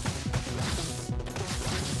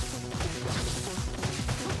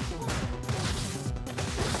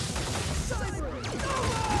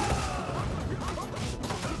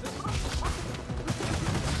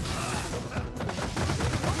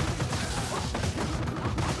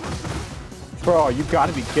 Bro, you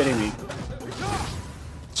gotta be kidding me.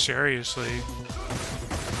 Seriously.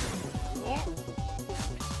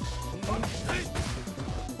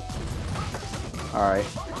 Alright,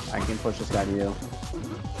 I can push this guy to you.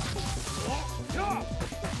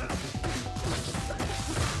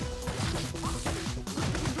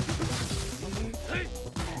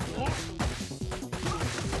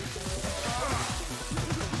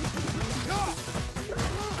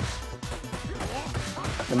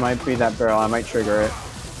 It might be that barrel, I might trigger it.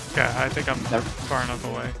 Yeah, I think I'm far enough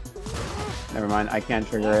away. Never mind, I can't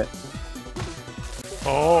trigger it.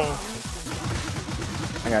 Oh!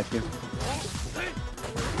 I got you.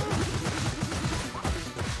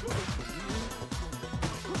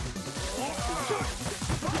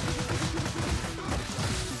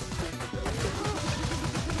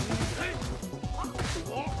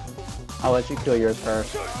 I'll let you kill yours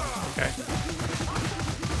first. Okay.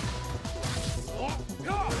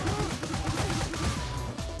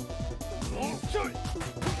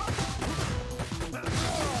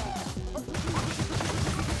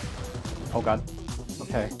 Oh god.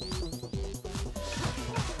 Okay.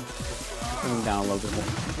 Bring him down a little bit.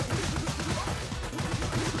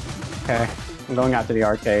 Okay. I'm going out to the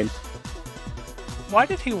arcade. Why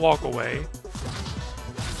did he walk away?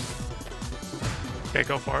 Okay,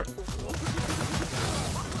 go for it.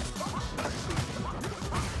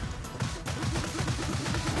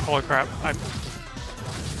 Holy crap,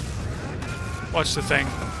 What's the thing?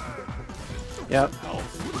 Yep.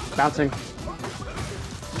 Bouncing.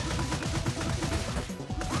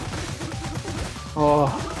 Oh.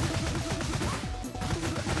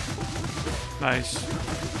 Nice.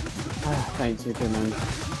 Thanks, you too, man.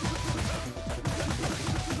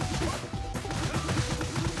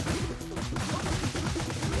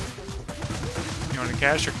 You want to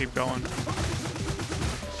cash or keep going?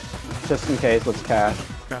 Just in case, let's cash.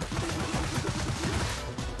 Okay.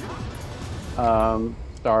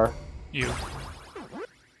 Star. You.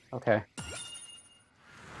 Okay.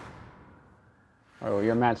 Oh,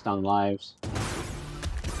 you're matched on lives.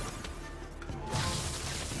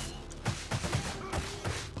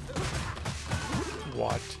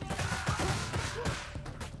 What?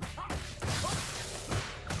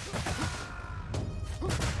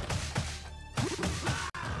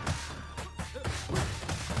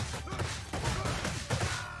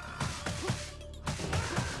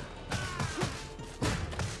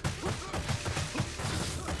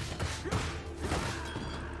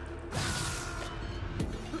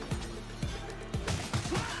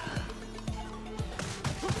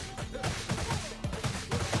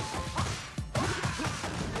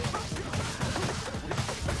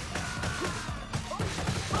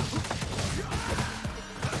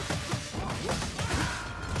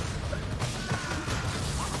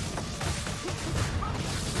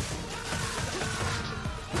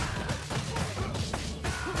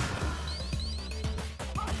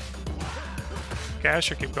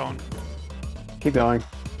 Cash or keep going? Keep going.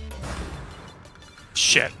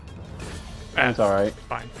 Shit. That's alright.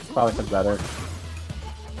 Fine. Probably took better.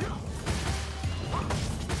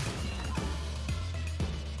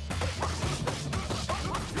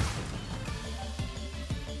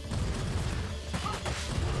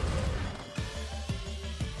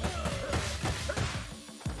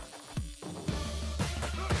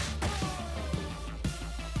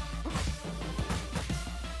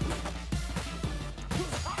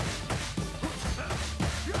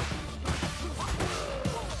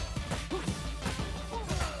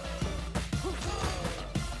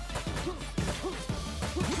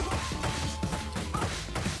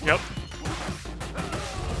 Yep.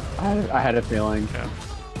 I had a feeling. Yeah.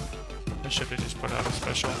 I should have just put out a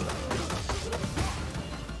special.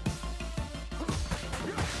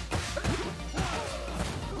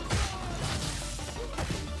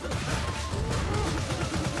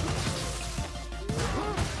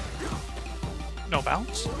 No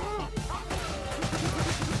bounce?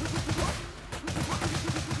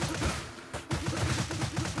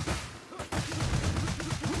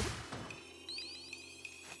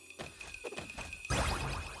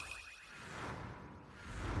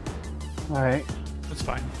 Alright. That's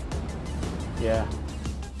fine. Yeah.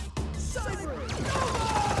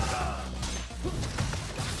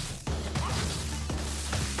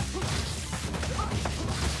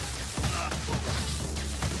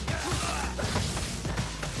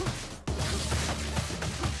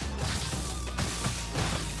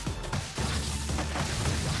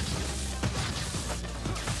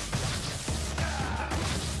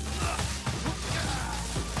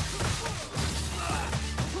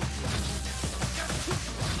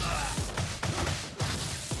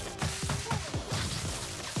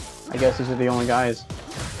 I guess these are the only guys.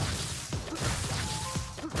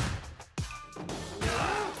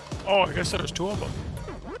 Oh, I guess there was 2 of them.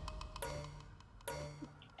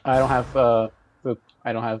 I don't have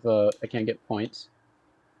I don't have I can't get points.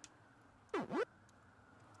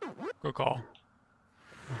 Good call.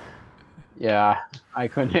 Yeah, I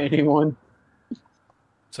couldn't hit anyone.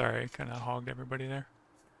 Sorry, I kind of hogged everybody there.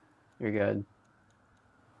 You're good.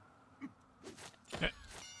 Yeah.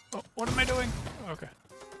 Oh, what am I doing? Okay.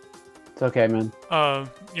 It's okay, man.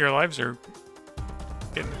 Your lives are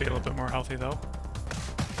getting to be a little bit more healthy, though.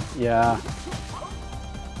 Yeah.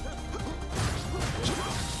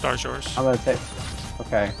 Star's yours. I'm gonna take.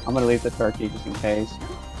 Okay, I'm gonna leave the turkey just in case.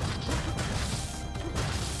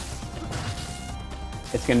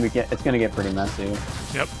 It's gonna get pretty messy.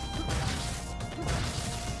 Yep.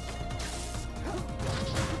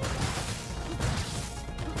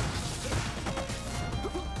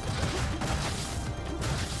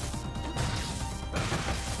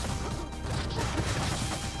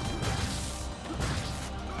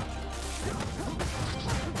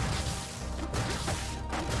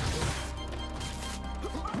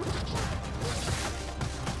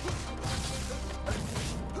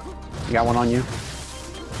 You got one on you?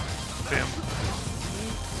 Damn.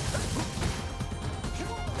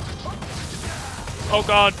 Oh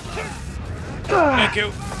god. Thank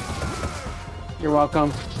you. You're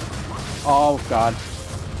welcome. Oh god.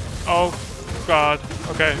 Oh god.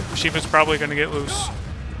 Okay, Shiva's probably gonna get loose.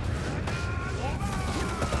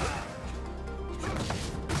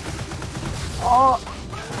 Oh.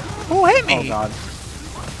 Who hit me? Oh god.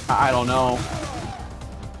 I don't know.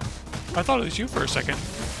 I thought it was you for a second.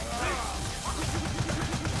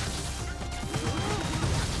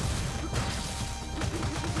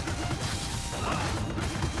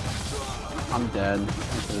 I'm dead. I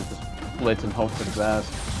should have just blitzed and hoped for the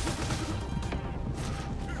best.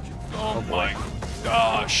 Oh my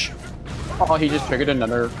gosh. Oh, he just triggered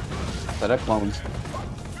another set of clones.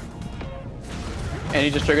 And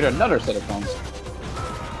he just triggered another set of clones.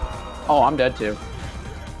 Oh, I'm dead too.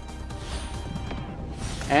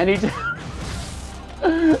 And he did.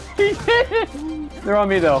 He did it! They're on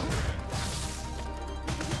me though.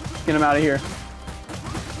 Get him out of here.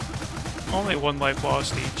 Only 1 life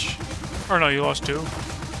lost each. Or no, you lost 2.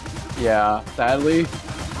 Yeah, sadly.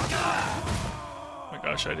 Oh my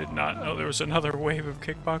gosh, I did not know there was another wave of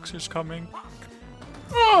kickboxers coming.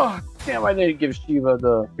 Oh, damn, I didn't give Shiva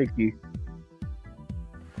the picky.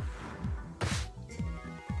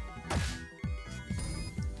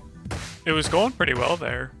 It was going pretty well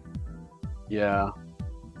there. Yeah.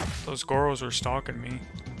 Those Goros were stalking me.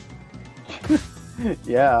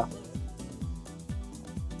 Yeah.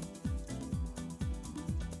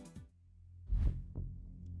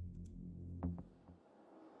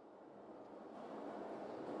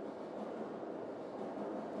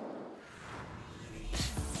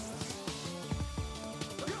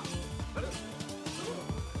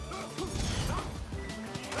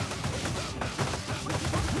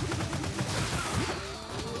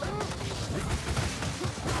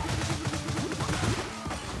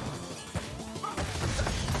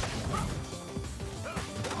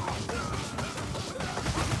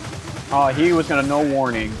 Oh, he was gonna no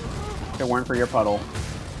warning if it weren't for your puddle.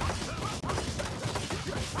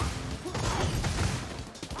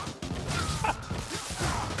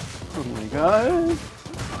 Oh my god.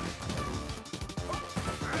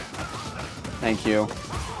 Thank you.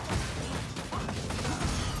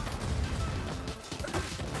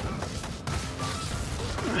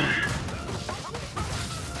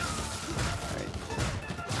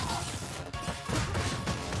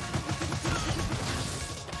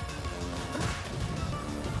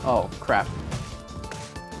 Oh, crap.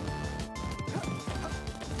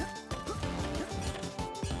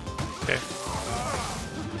 Okay.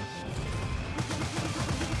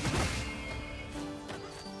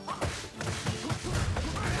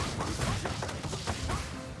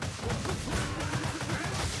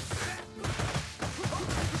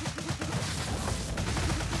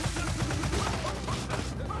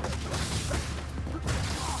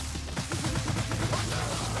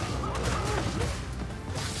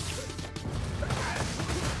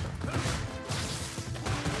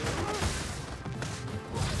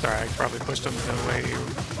 Sorry, I probably pushed him the way you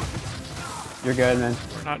You're good, man.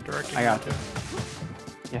 were not directing I got him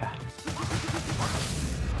you. Yeah.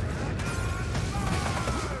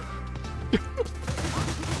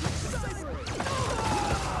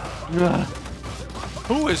 Ugh, to.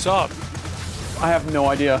 Who is up? I have no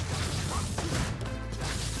idea.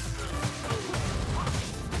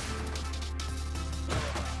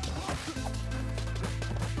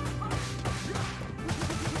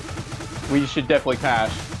 We should definitely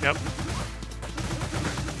cash. Yep.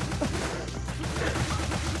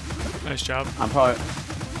 Nice job. I'm probably...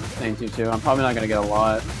 Thank you, too. I'm probably not gonna get a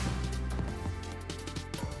lot.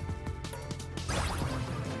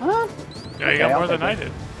 Huh? Yeah, you got more than I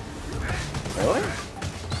did. Really?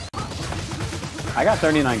 I got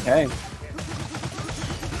 39k.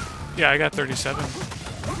 Yeah, I got 37.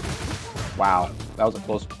 Wow. That was a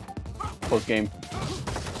close game.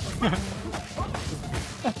 I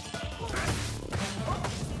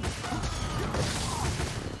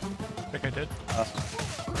think I did.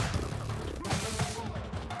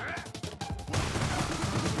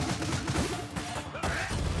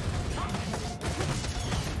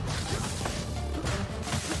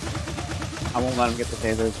 I won't let him get the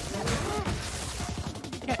tasers.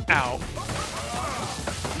 Get out.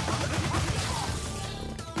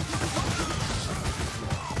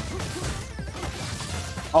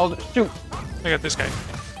 Oh, shoot! I got this guy.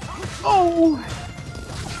 Oh!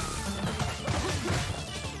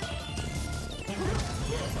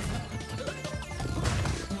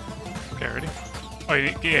 Okay, ready? Oh,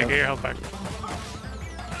 yeah, get your health back.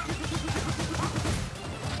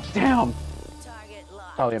 Damn!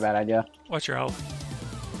 Probably a bad idea. What's your health?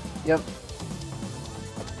 Yep.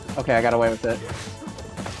 Okay, I got away with it.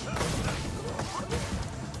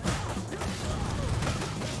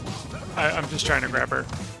 I'm just trying to grab her.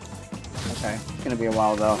 Okay, it's gonna be a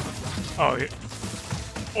while though. Oh, yeah.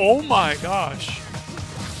 Oh my gosh.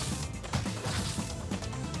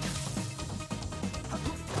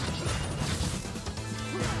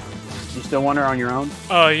 You still want her on your own?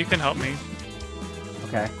 You can help me.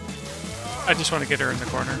 Okay. I just want to get her in the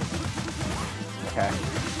corner. Okay.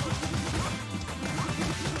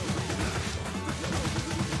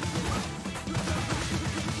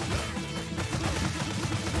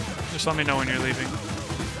 Just let me know when you're leaving.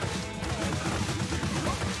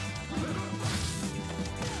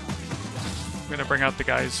 I'm gonna bring out the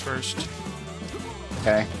guys first.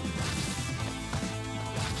 Okay.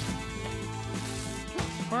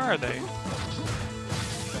 Where are they?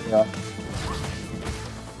 Yeah.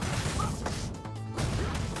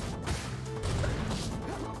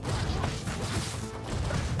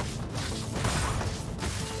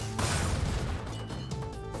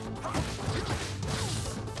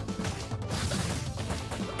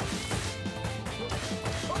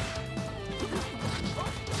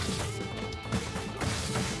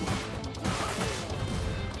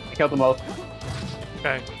 I killed them both.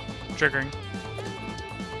 Okay. Triggering.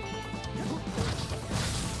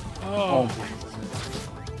 Oh.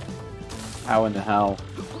 How in the hell?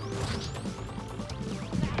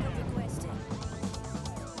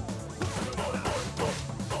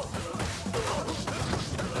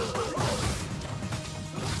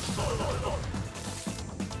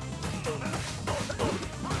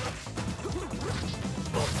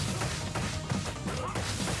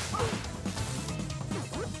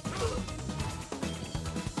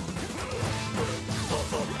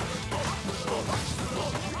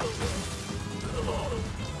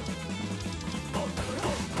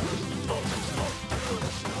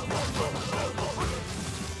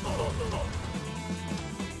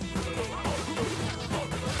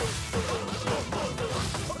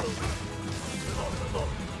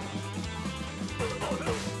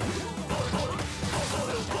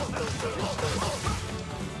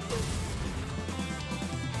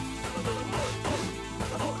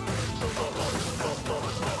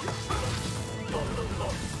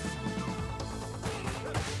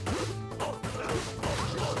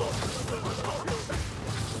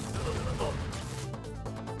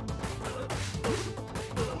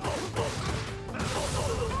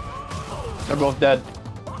 They're both dead.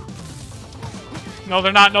 No,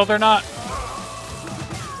 they're not. No, they're not.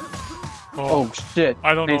 Oh shit.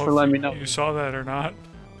 I don't Thanks know for if letting me know. you saw that or not.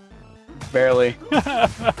 Barely.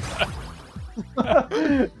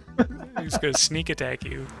 He's gonna sneak attack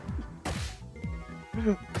you.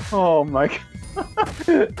 Oh my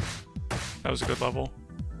god. That was a good level.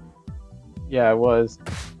 Yeah, it was.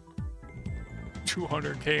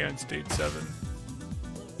 200k on stage 7.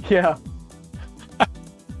 Yeah.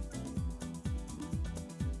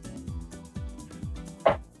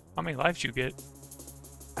 How many lives you get?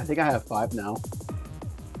 I think I have 5 now.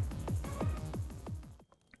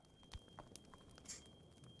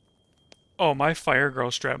 Oh, my Fire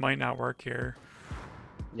Girl strat might not work here.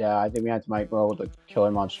 Yeah, I think we might go with the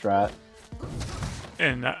Killer Mod strat.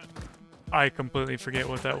 And I completely forget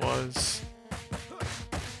what that was.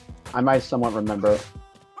 I might somewhat remember.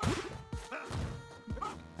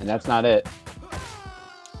 And that's not it.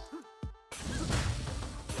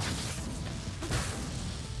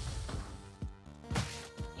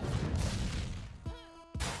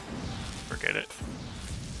 forget it.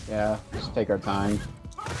 Yeah, just take our time.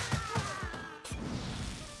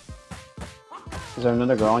 Is there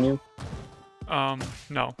another girl on you?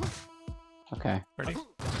 No. Okay. Ready?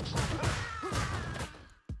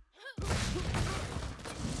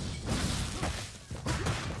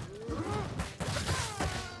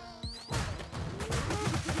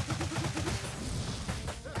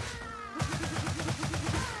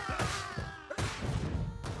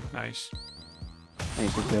 Nice.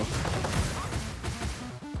 Thank you too.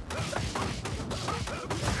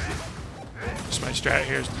 Just my strat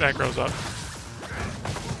here. That girl's up.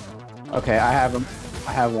 Okay, I have him.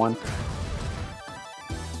 I have one.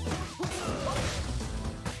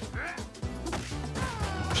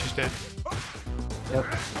 She's dead. Yep.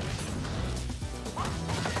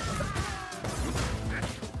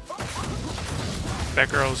 That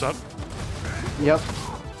girl's up. Yep.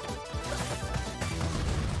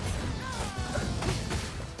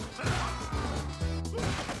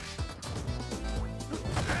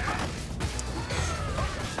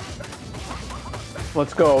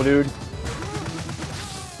 Let's go, dude.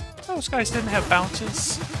 Those guys didn't have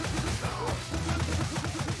bounces.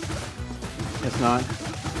 It's not.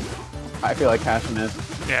 I feel like cashing this.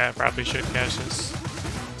 Yeah, I probably should cash this.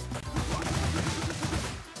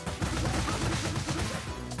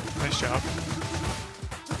 Nice job.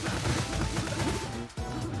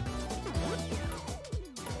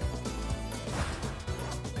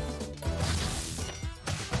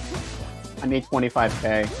 I need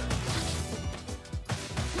 25K.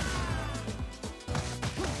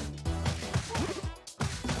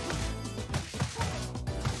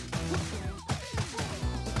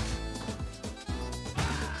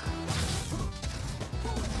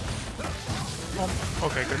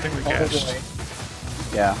 Okay, good thing we cashed.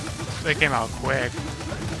 Yeah. They came out quick.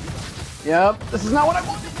 Yep. This is not what I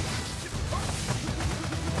wanted.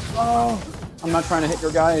 Oh, I'm not trying to hit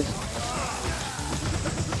your guys.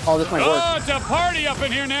 Oh, this might work. Oh, it's a party up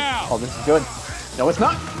in here now. Oh, this is good. No, it's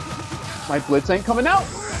not. My blitz ain't coming out,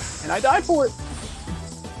 and I die for it.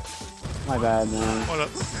 My bad, man. What up?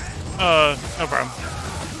 No problem.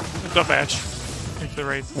 What's up, Ash? Thanks for the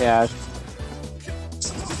raid. Yeah.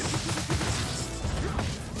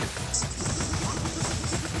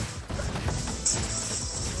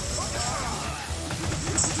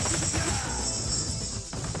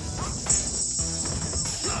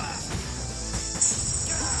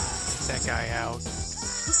 That guy out.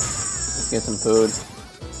 Let's get some food.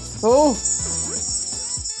 Oh!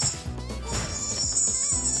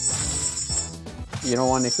 You don't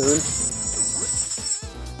want any food?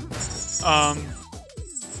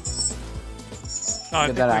 No, I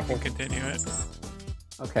Get think that we apple. can continue it.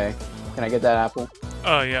 Okay. Can I get that apple?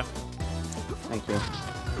 Oh, yeah. Thank you.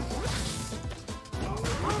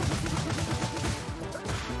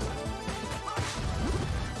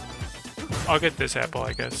 I'll get this apple,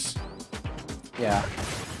 I guess. Yeah.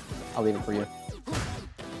 I'll leave it for you.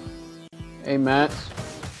 Hey, Matt.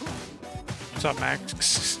 What's up,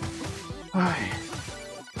 Max?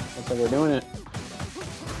 Looks like we're doing it.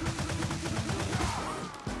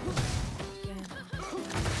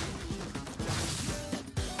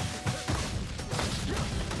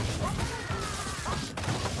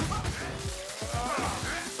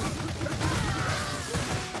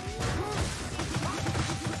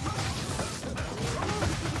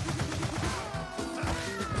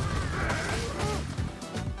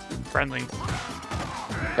 Friendly.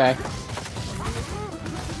 Okay.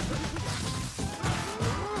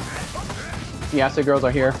 The acid girls are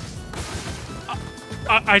here.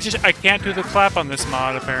 I can't do the clap on this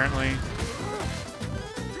mod, apparently.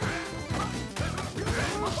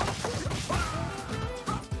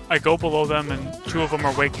 I go below them and two of them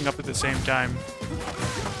are waking up at the same time.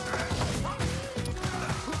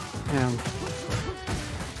 Damn.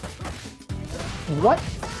 What?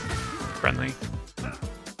 Friendly.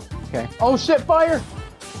 Okay. Oh shit, fire!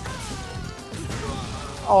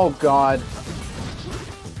 Oh god.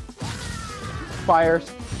 Fires.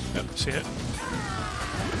 Yep, see it.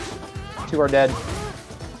 2 are dead.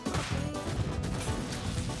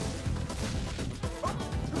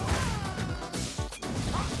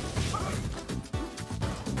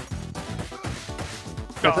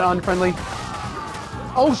 That's God. unfriendly.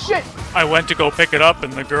 Oh shit! I went to go pick it up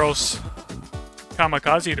and the girl's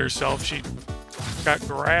kamikazed herself. She got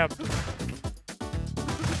grabbed.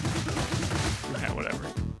 Yeah, whatever.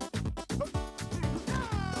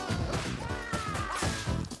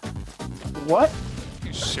 What? Are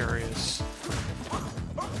you serious?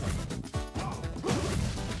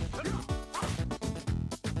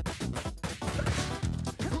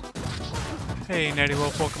 Hey, Natty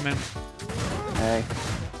Wolf, welcome in. Hey.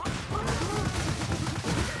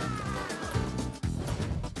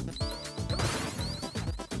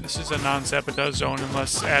 This is a non-sabotage zone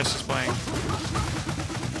unless Ash is playing.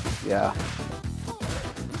 Yeah.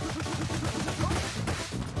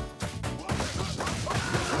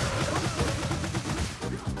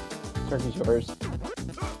 Turkey's yours.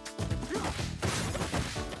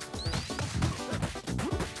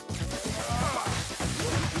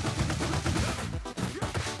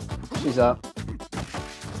 She's up.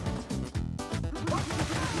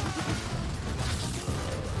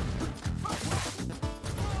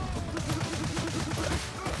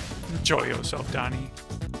 Enjoy yourself, Donnie.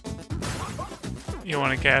 You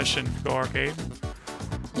want to cash and go arcade?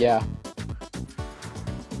 Yeah.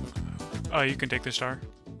 Oh, you can take the star.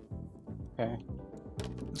 Okay.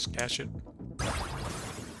 Let's cash it.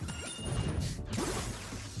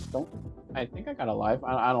 Don't. I think I got a life.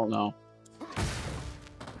 I don't know.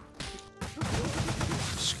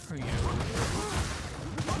 Screw you.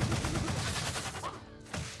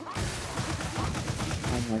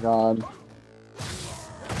 Oh my god.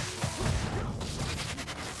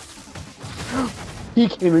 He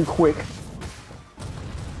came in quick.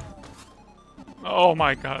 Oh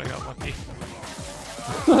my god, I got lucky.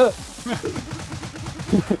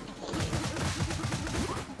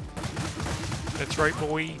 That's right,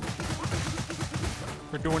 boy.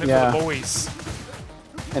 We're doing it for the boys.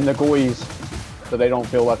 And the goys, so they don't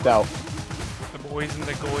feel left out. The boys and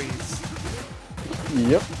the goys.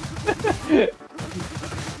 Yep.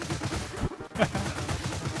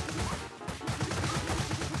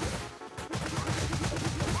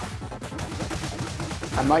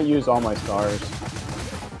 I might use all my stars.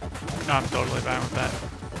 No, I'm totally fine with that.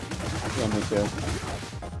 Yeah, me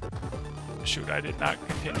too. Shoot, I did not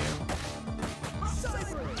continue.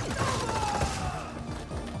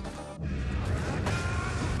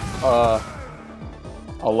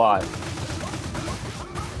 A lot.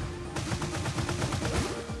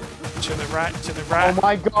 To the right, to the right. Oh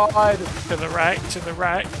my god! To the right, to the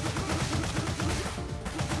right.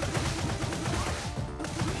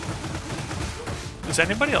 Is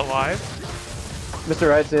anybody alive?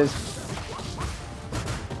 Mr. X is.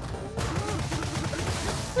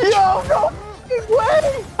 Yo, no fucking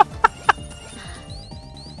way!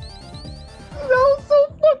 That was so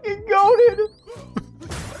fucking goated!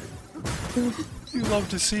 You love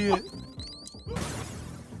to see it.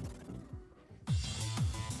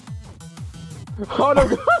 Oh no!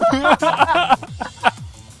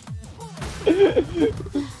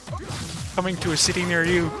 Coming to a city near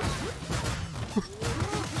you.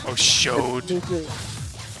 Oh, showed. You're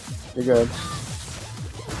good.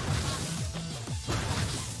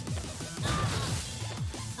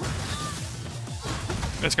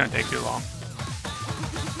 It's gonna take too long.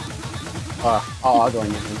 I'll go in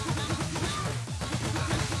here.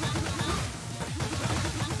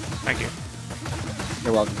 Thank you.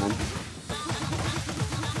 You're welcome, man.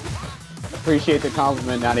 Appreciate the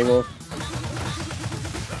compliment, Natty Wolf.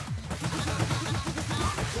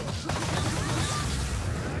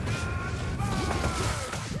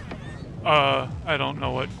 I don't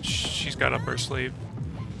know what she's got up her sleeve.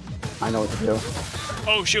 I know what to do.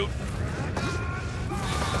 Oh, shoot.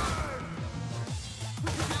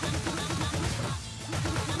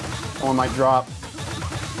 Oh, I might drop.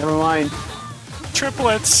 Never mind.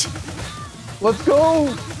 Triplets. Let's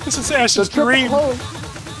go! This is Ash's dream.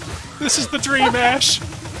 This is the dream, Ash.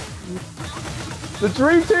 The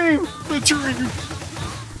dream team! The dream.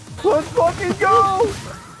 Let's fucking go!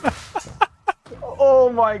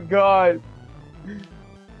 Oh my god.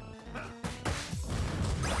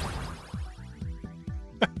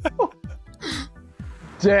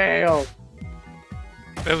 Damn.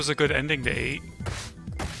 That was a good ending to 8.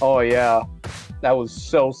 Oh yeah. That was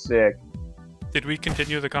so sick. Did we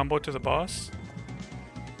continue the combo to the boss?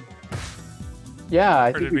 Yeah, I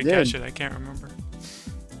Or think did we did. catch it? I can't remember.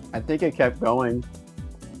 I think it kept going.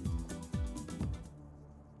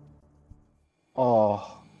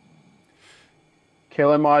 Oh.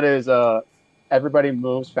 Killer mod is everybody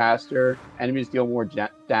moves faster, enemies deal more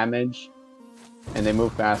damage, and they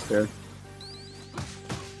move faster.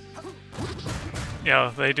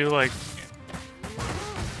 Yeah, they do like,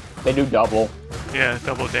 They do double. yeah,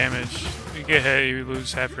 double damage. You get hit, you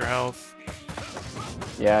lose half your health.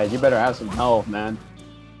 Yeah, you better have some health, man.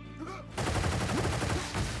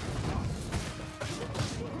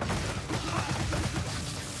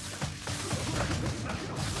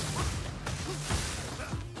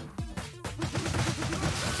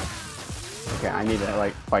 Okay, I need to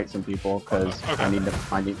like fight some people because Okay.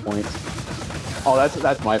 I need points. Oh,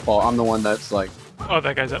 that's my fault. I'm the one that's like, Oh,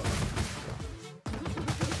 that guy's up.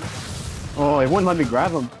 oh, it wouldn't let me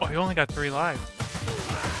grab him. Oh, he only got 3 lives.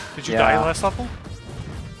 Did you Yeah. die last level?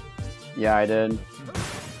 Yeah, I did.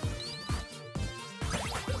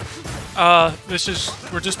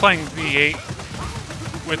 We're just playing V8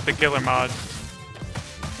 with the killer mod.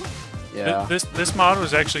 Yeah. This mod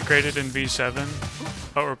was actually created in V7,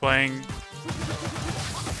 but we're playing,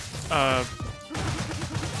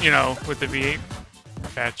 you know, with the V8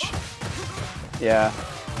 patch. Yeah.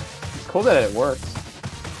 It's cool that it works.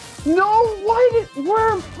 No, why did it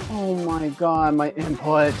work? Oh my god, my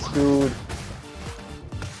inputs, dude.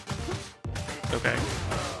 Okay.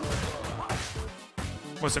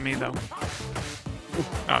 Wasn't me though. No,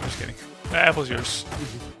 I'm just kidding. The apple's yours.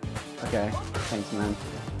 Okay, thanks, man.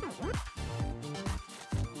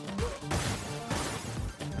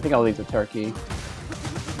 I think I'll leave the turkey.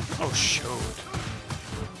 Oh, shoot.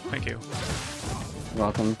 Thank you. You're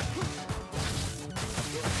welcome.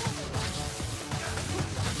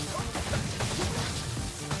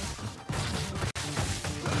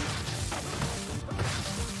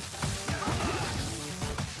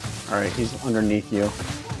 Alright, he's underneath you.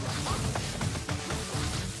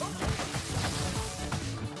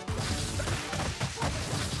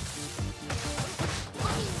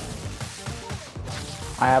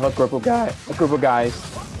 I have a group of guys.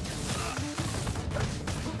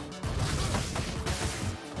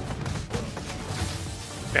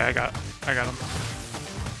 Yeah, I got him.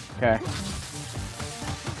 Okay.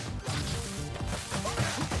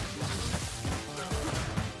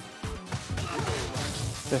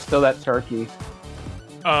 There's still that turkey.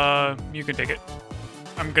 You can take it.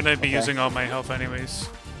 I'm gonna be Okay. using all my health anyways.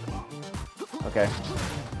 Okay.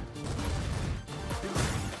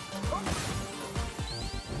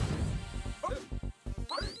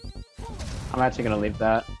 I'm actually gonna leave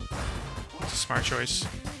that. It's a smart choice.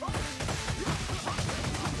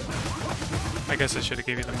 I guess I should have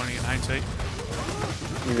gave you the money in hindsight.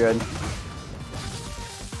 You're good.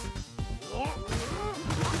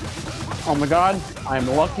 Oh my god, I'm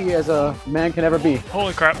lucky as a man can ever be.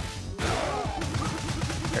 Holy crap.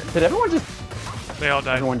 Did everyone just... They all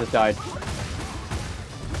died. Everyone just died.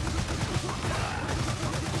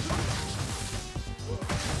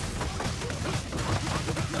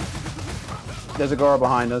 There's a girl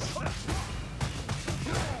behind us.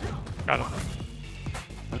 Got him.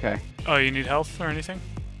 Okay. Oh, you need health or anything?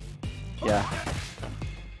 Yeah.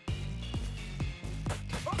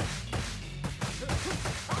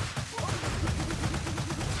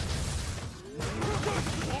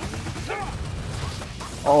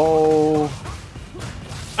 Oh.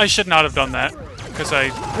 I should not have done that, because I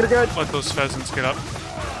You're good. let those pheasants get up.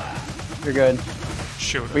 You're good.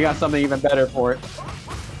 Shoot. We got something even better for it.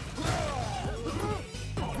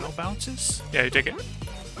 No bounces? Yeah, you take it.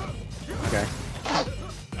 Okay.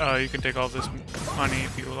 You can take all this money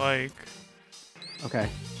if you like. Okay.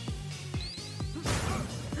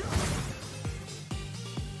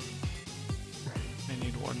 I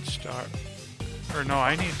need 1 star. Or no,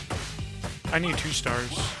 I need 2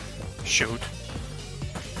 stars. Shoot.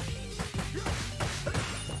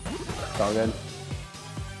 It's all good.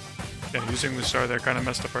 Yeah, using the star there kind of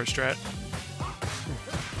messed up our strat.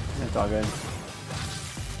 It's all good.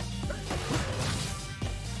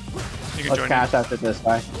 You can Let's join cash after this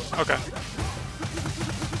guy. me. Okay.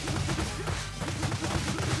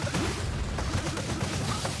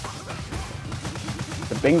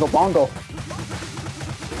 The bingo bongo.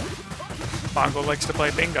 Bongo likes to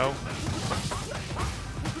play bingo.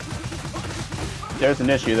 There's an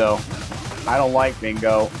issue though. I don't like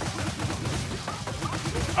bingo.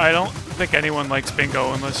 I don't think anyone likes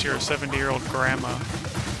bingo unless you're a 70-year-old grandma.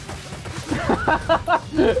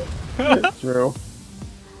 True.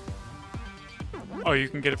 Oh, you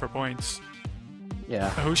can get it for points.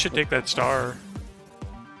 Yeah. Who should take that star?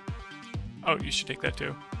 Oh, you should take that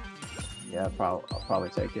too. Yeah, I'll probably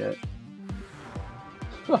take it.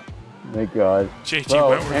 My god. JT Bro,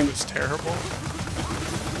 Wentworth and- was terrible.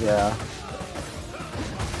 Yeah.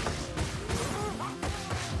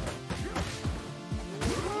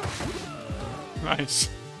 Nice.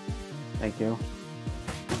 Thank you.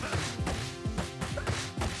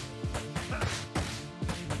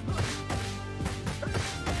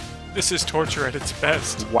 This is torture at its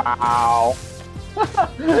best. Wow.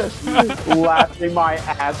 Laughing my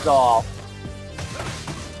ass off.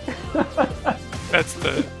 That's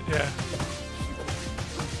the, yeah.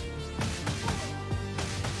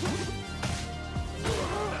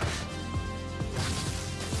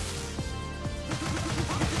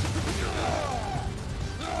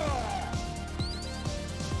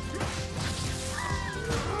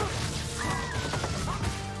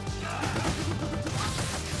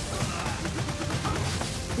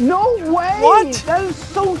 No way! What? That is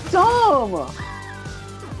so dumb!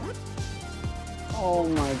 Oh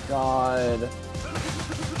my god.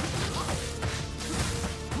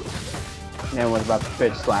 Man was about to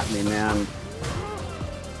bitch slap me, man.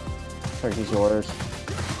 Turkey's yours.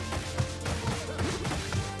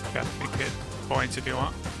 Got big hit points if you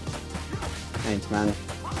want. Thanks, man.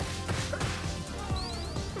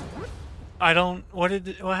 I don't. What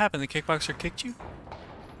happened? The kickboxer kicked you?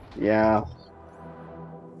 Yeah.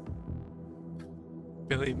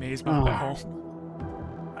 Billy Mays moved at home.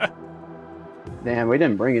 Damn, we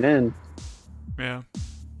didn't bring it in. Yeah.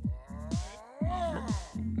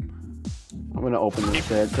 I'm gonna open this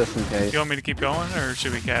shit just in case. You want me to keep going, or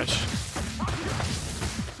should we cash?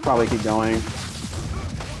 Probably keep going.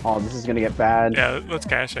 Oh, this is gonna get bad. Yeah, let's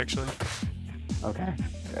cash actually. Okay.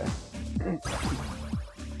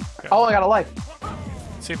 Oh, I got a life.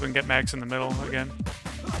 Let's see if we can get Max in the middle again.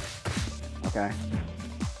 Okay.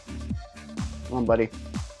 Come on, buddy.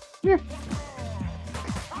 Here.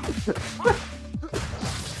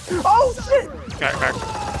 Oh shit! Got.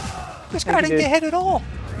 This guy Thank you, didn't get hit at all.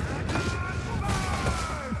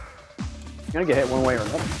 You're gonna get hit one way or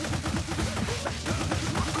another.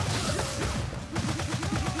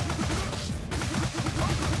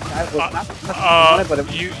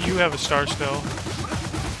 You have a star still.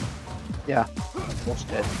 Yeah.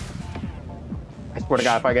 Bullshit. I swear to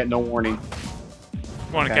God, if I get no warning.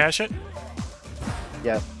 Want to cash it?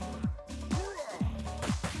 Yes.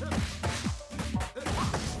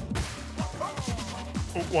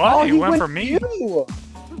 What? Oh, you went for me? You.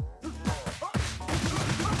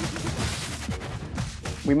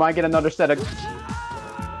 We might get another set of...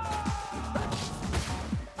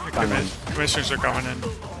 Commissioners are coming in.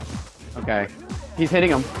 Okay. He's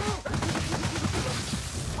hitting him.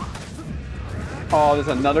 Oh, there's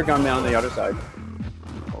another gunman on the other side.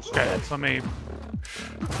 Okay, let me...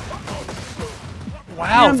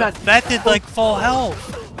 Wow, Damn, that did like full health.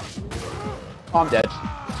 Oh, I'm dead.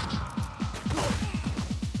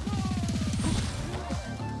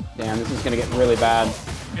 Damn, this is gonna get really bad.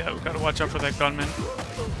 Yeah, we gotta watch out for that gunman.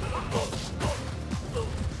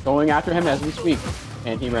 Going after him as we speak.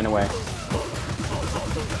 And he ran away.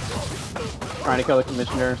 Trying to kill the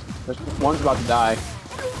commissioners. One's about to die.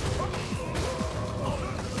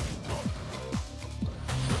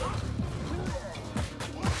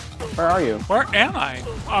 Where are you? Where am I?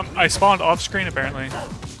 I spawned off screen apparently.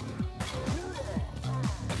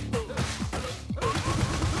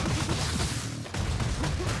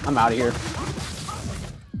 I'm out of here.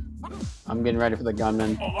 I'm getting ready for the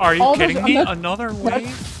gunman. Are you kidding me? Another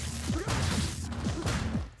wave?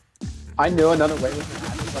 I knew another way was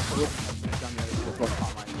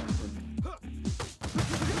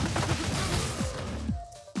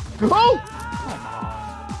Oh!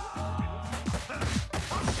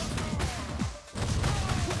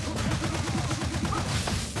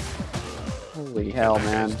 Holy hell,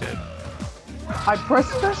 man. I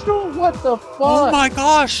pressed special? What the fuck? Oh my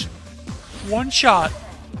gosh! One shot.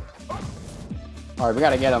 Alright, we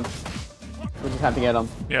gotta get him. We just have to get him.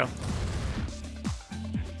 Yeah.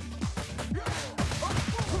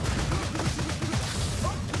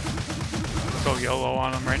 Go YOLO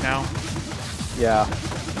on him right now. Yeah.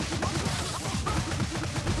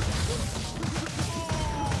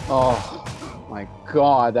 Oh my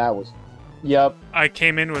god, that was... Yep. I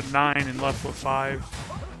came in with 9 and left with 5.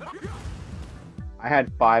 I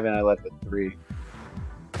had 5 and I left with 3.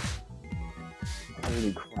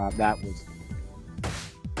 Holy crap, that was...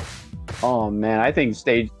 Oh man, I think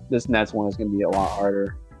this next one is gonna be a lot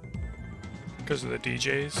harder. Because of the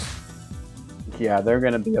DJs? Yeah, they're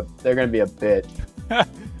gonna be a bitch.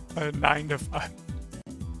 9 to 5.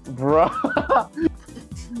 Bro.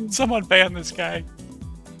 Someone ban this guy.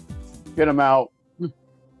 Get him out.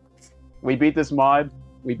 We beat this mod,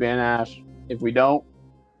 we ban Ash. If we don't,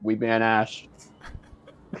 we ban Ash.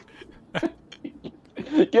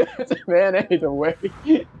 Get this man-aid away.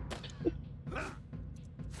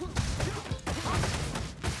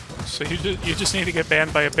 So you just need to get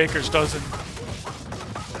banned by a baker's dozen.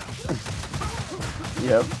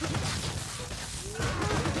 Yep.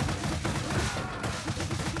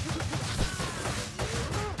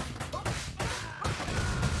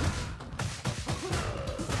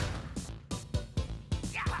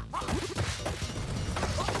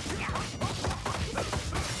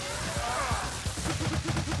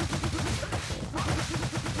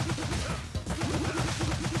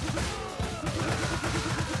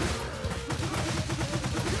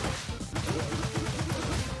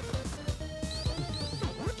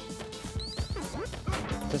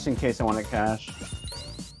 Just in case I want to cash.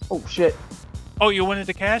 Oh shit. Oh, you wanted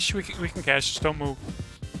to cash? We can cash. Just don't move.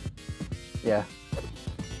 Yeah.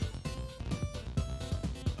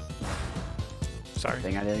 Sorry.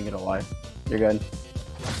 Dang, I didn't get a life. You're good.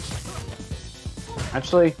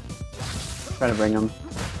 Actually, Try to bring him.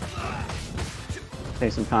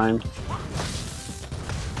 Take some time.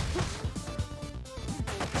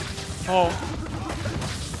 Oh.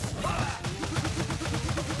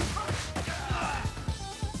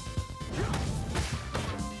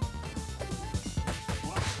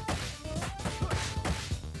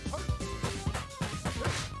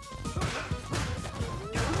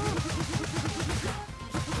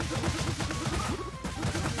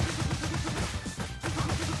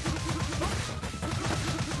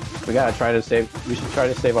 We gotta try to save. We should try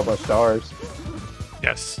to save up our stars.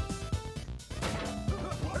 Yes.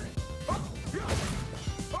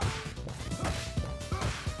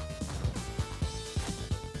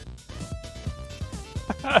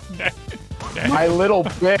 My little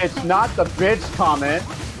bitch, not the bitch comment.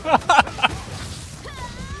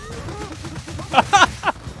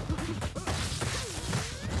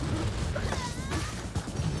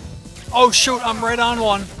 Oh shoot, I'm right on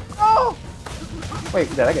one. Oh! Wait,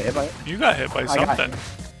 did I get hit by it? You got hit by something.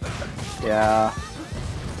 Yeah.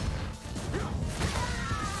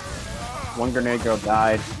 One grenade girl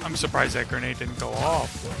died. I'm surprised that grenade didn't go off.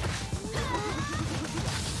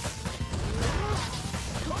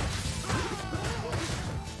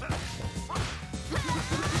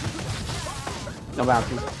 No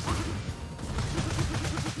bounces.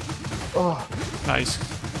 Oh. Nice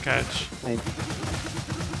catch. Thanks.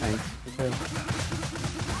 Thanks. You too.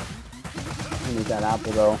 I need that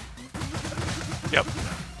apple though. Yep.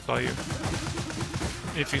 Saw you.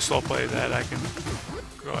 If you slow play that, I can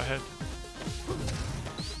go ahead.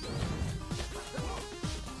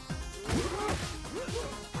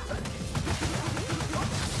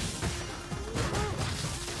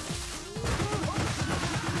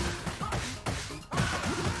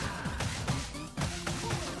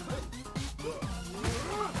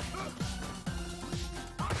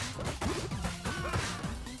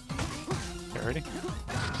 You ready?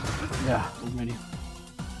 Yeah, I'm ready.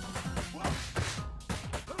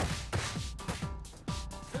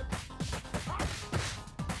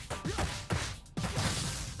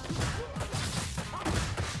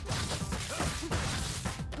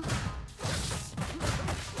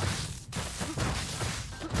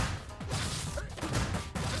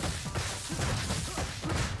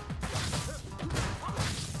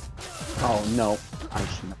 Oh no, I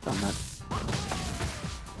shouldn't have done that.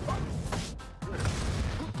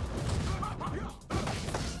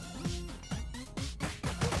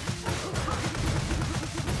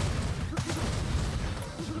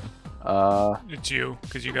 It's you,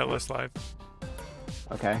 because you got less life.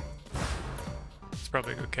 Okay. It's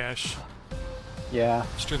probably a good cash. Yeah,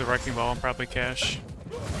 Just do the wrecking ball and probably cash.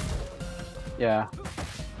 yeah.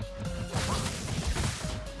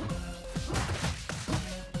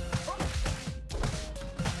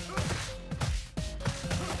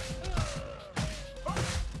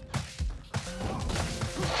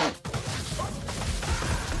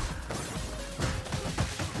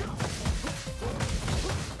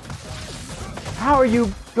 How are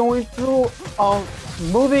you going through a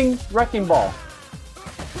moving wrecking ball?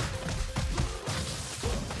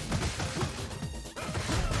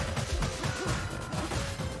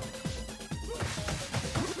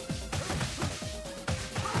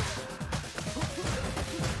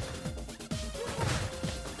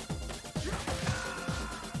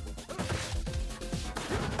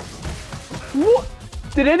 What?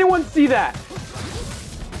 Did anyone see that?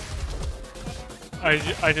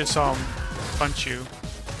 I just saw him punch you.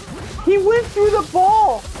 He went through the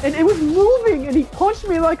ball, and it was moving, and he punched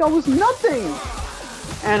me like I was nothing.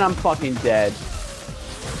 And I'm fucking dead.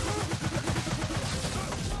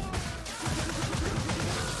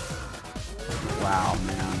 Wow,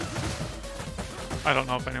 man. I don't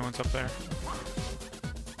know if anyone's up there.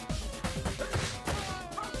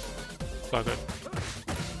 It's all good.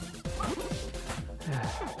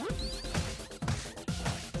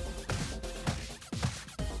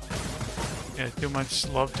 Yeah, too much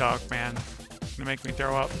love talk, man. It's gonna make me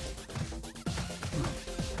throw up.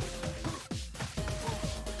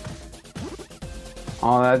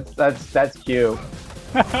 Oh, that's cute.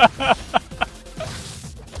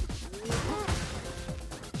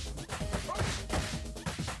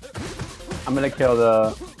 I'm gonna kill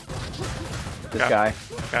this guy.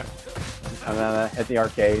 Okay. I'm gonna hit the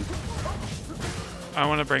arcade. I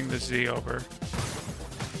want to bring the Z over.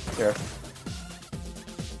 Sure.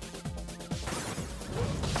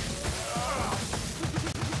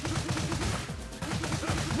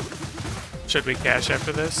 Should we cash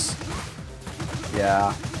after this?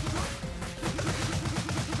 Yeah.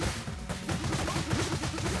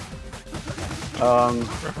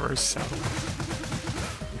 Reverse south.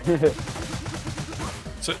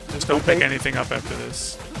 So just don't pick anything up after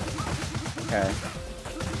this. Okay.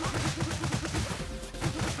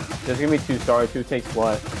 There's gonna be 2 stars. Who takes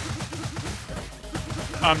what?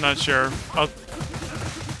 I'm not sure.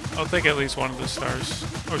 I'll take at least one of the stars.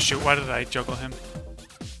 Oh shoot, why did I juggle him?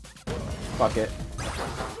 Fuck it.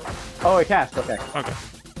 Oh, it cast. Okay. Okay.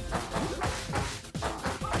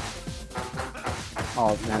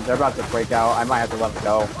 Oh man, they're about to break out. I might have to let them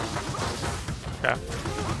go. Okay.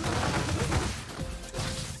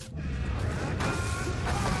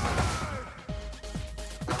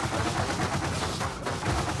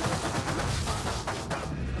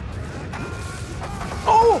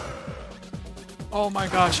 Oh! Oh my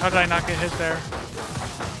gosh, how did I not get hit there?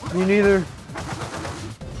 Me neither.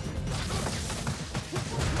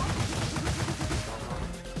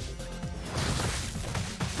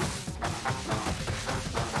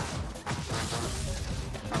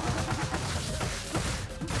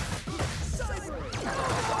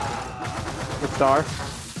 Good star.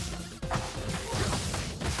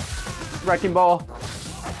 Wrecking ball.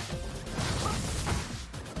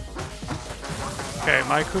 Okay,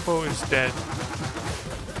 my Kupo is dead.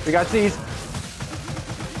 We got C's.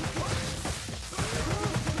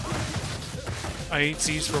 I ate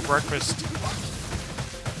Z's for breakfast.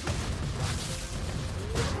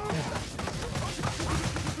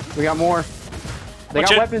 We got more. They Watch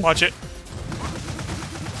got it, weapons. watch it.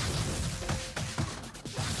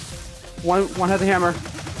 One has a hammer.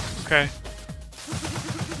 Okay.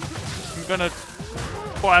 I'm gonna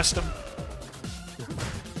blast him.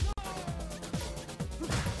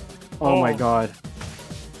 Oh my god.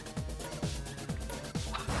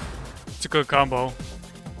 It's a good combo.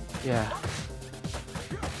 Yeah.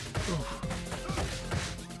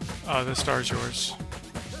 This star's yours.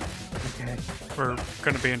 Okay. We're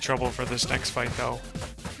gonna be in trouble for this next fight, though.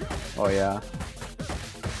 Oh yeah.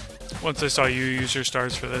 Once I saw you use your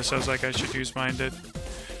stars for this, I was like, I should use mine to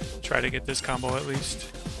try to get this combo at least.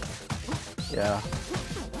 Yeah.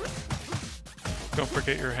 Don't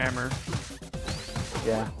forget your hammer.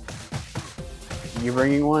 Yeah. You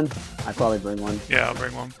bringing one? I probably bring one. Yeah, I'll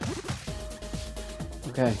bring one.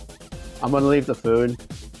 Okay. I'm gonna leave the food.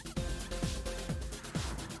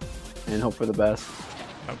 And hope for the best.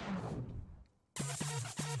 Yep.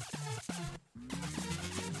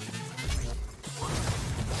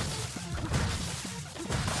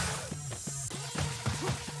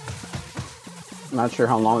 I'm not sure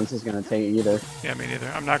how long this is gonna take either. Yeah, me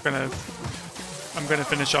neither. I'm gonna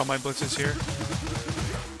finish all my blitzes here.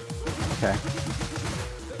 Okay.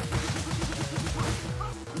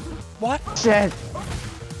 What? Shit!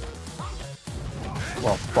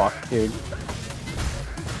 Well, fuck, dude.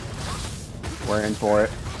 We're in for it.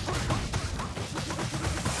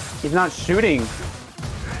 He's not shooting!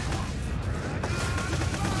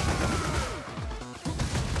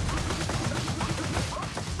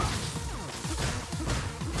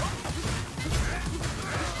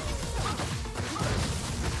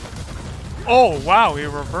 Oh, wow, he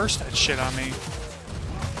reversed that shit on me.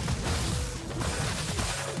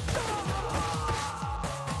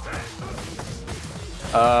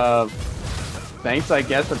 Thanks, I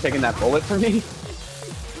guess, for taking that bullet for me.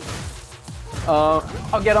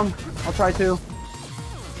 I'll get him. I'll try to.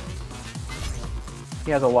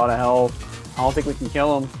 He has a lot of health. I don't think we can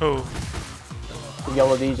kill him. Oh. The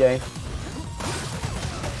yellow DJ.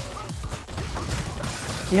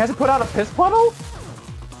 He hasn't put out a piss puddle?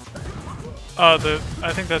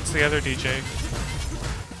 I think that's the other DJ.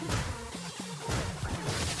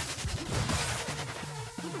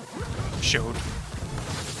 Showed.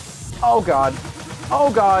 Oh god.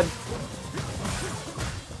 Oh god.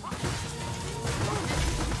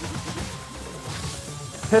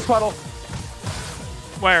 Piss puddle.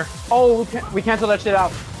 Where? Oh, we cancel that shit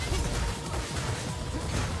out.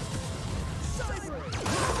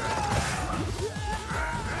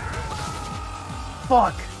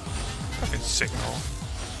 Fuck. Fucking signal.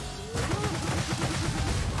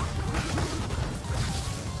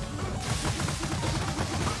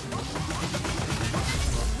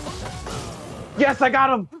 Yes, I got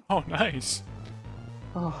him. Oh, nice.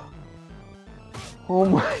 Oh, oh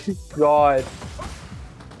my god.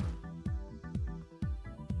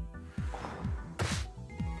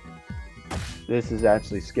 This is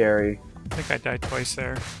actually scary. I think I died twice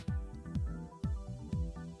there.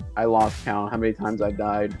 I lost count how many times I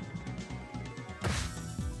died.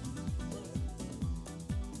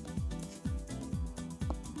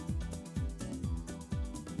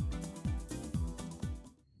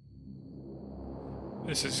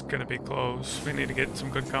 This is gonna be close. We need to get some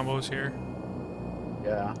good combos here.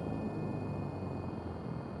 Yeah.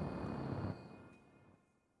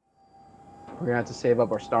 We're gonna have to save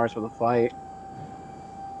up our stars for the fight.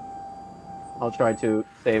 I'll try to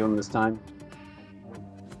save them this time.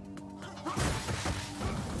 Oh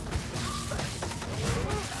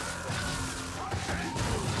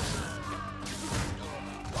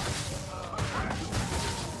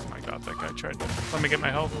my god, that guy tried to... Let me get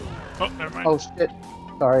my health. Oh, never mind. Oh shit.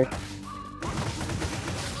 Sorry.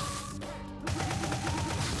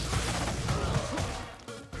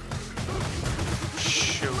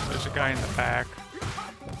 Shoot, there's a guy in the back.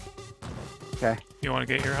 Okay. You want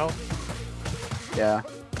to get your health? Yeah.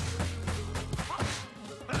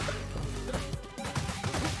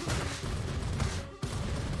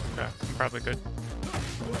 Okay, I'm probably good.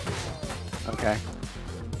 Okay.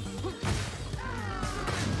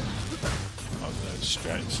 Oh, the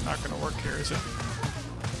strat's not going to work here, is it?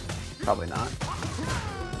 Probably not.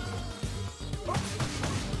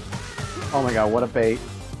 Oh my god, what a bait.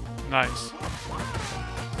 Nice.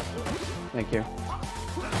 Thank you.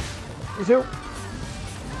 You too.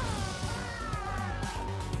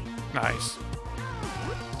 Nice.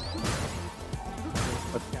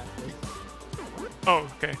 Let's catch it. Oh,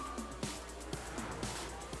 okay.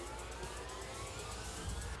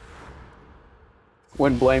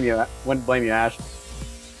 Wouldn't blame you, Ash.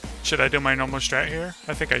 Should I do my normal strat here?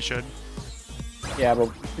 I think I should. Yeah, but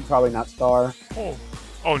we should probably not star. Oh.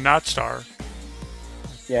 Oh, not star.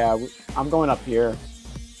 Yeah, I'm going up here.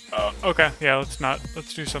 Okay, yeah, let's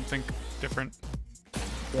do something different.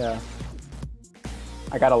 Yeah.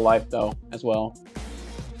 I got a life though, as well.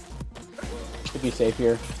 Should be safe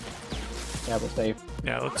here. Yeah, we're safe.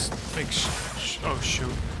 Yeah, let's make oh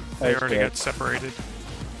shoot. They already got separated.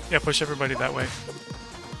 Yeah, push everybody that way.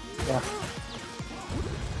 Yeah.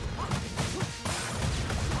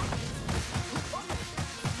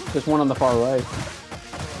 There's one on the far right.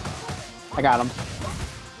 I got him.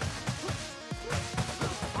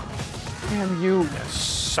 Damn you. Yeah,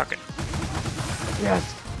 suck it. Yes.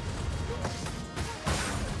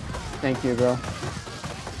 Thank you, bro.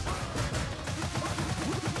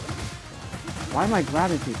 Why am I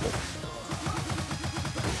grabbing people?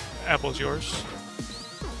 Apple's yours.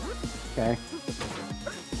 Okay.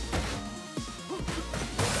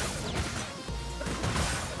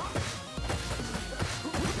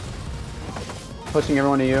 Pushing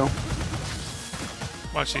everyone to you.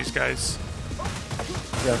 Watch these guys.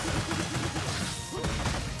 Yep.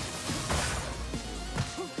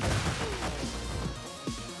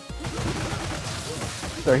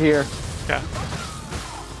 They're here. Yeah.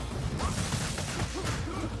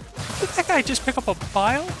 Did that guy just pick up a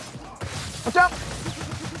bile? Watch out!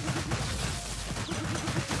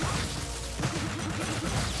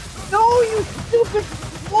 No, you stupid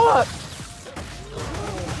slut!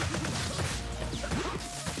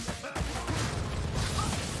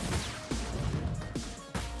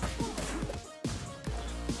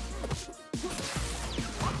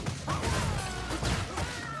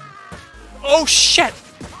 Oh shit!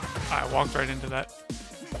 I walked right into that.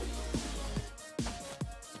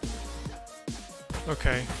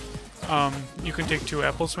 Okay. You can take 2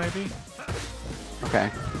 apples maybe?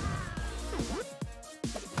 Okay.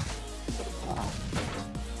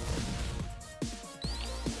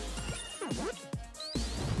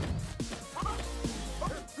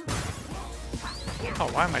 Oh,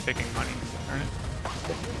 why am I taking money? Darn it.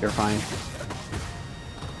 You're fine.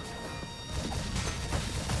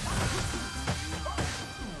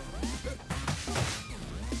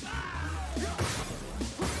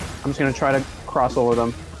 I'm just gonna try to cross over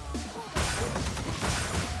them.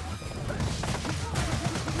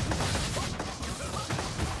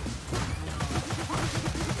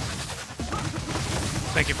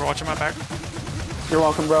 Thank you for watching my back. You're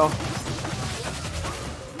welcome, bro.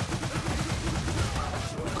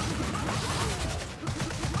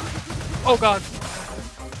 Oh god!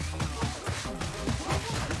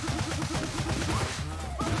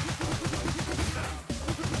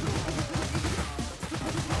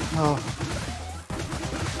 Oh.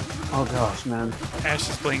 Oh gosh, man. Ash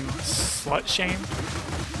is being slut shamed.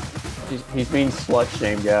 He's being slut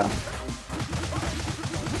shamed, yeah.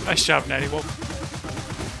 Nice job, Natty. Well,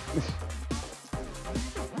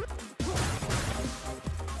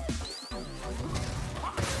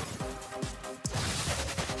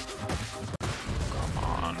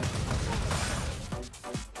 come on.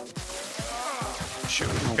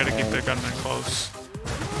 Shoot, we gotta keep the gunman close.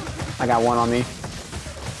 I got one on me.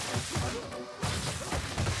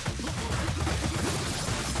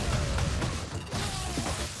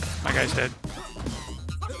 My guy's dead.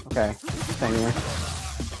 Okay, same here.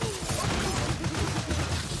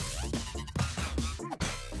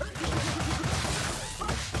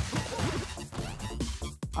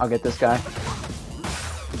 I'll get this guy.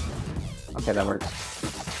 Okay, that works.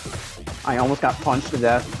 I almost got punched to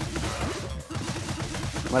death.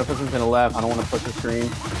 I'm gonna push him to the left. I don't want to push the screen.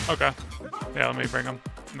 Okay. Yeah, let me bring him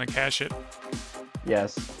and then cash it.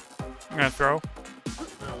 Yes. I'm gonna throw.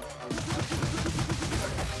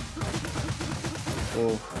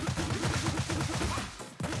 Ooh.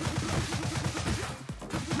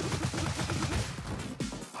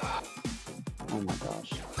 Oh my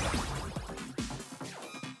gosh.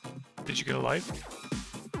 Did you get a life?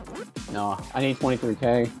 No, I need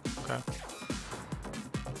 23k. Okay.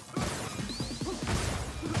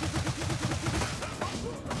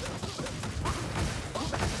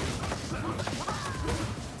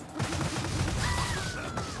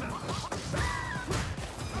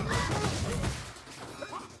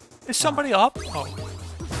 Is somebody up? Oh,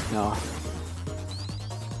 No.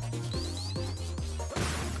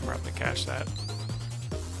 probably cash that.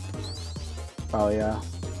 Probably, yeah.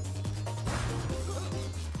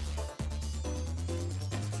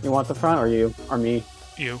 You want the front or you? Or me?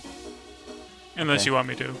 You. Unless Okay. you want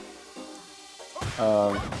me to.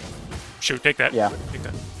 Um, Shoot, take that. Yeah. Take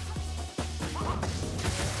that.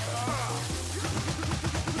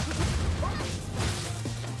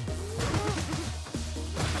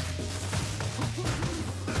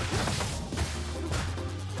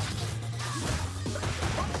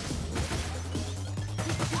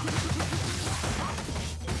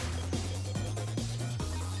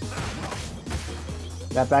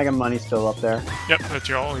 that bag of money's still up there. Yep, that's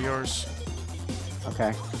all yours.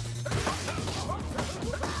 Okay.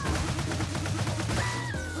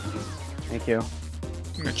 Thank you.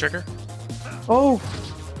 I'm gonna trigger. Oh!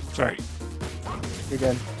 Sorry. You're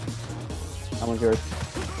good. That one's yours.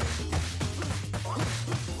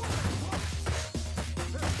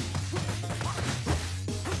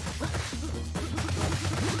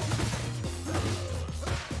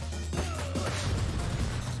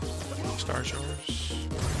 Star's yours.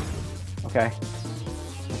 Okay.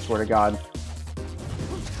 I swear to God.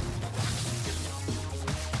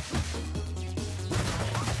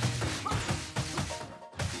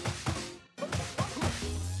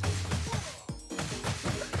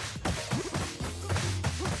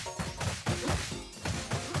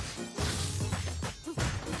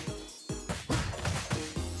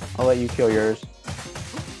 I'll let you kill yours.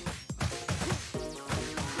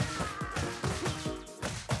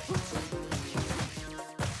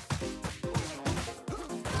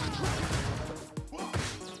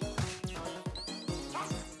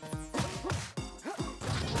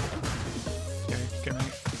 Okay, give me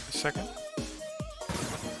a second.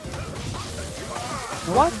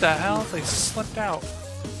 What the hell? They slipped out.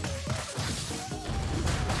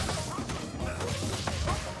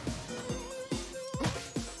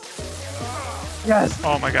 Yes!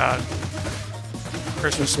 Oh my god.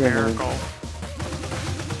 Christmas Yeah, man. miracle.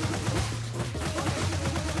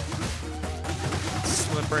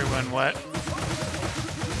 Slippery when wet.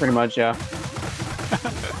 Pretty much, yeah.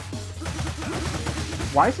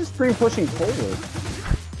 Why is this tree pushing forward?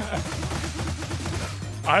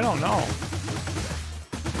 I don't know.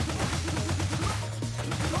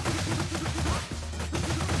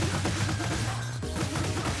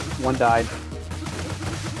 One died.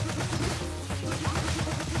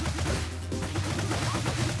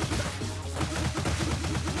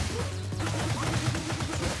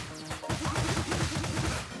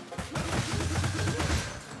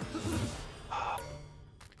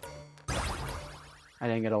 I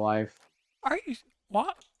didn't get a life. Are you...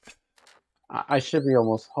 What? I should be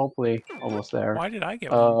almost, hopefully, almost there. Why did I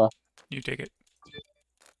get one? You take it.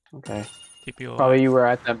 Okay. Keep you alive. Probably you were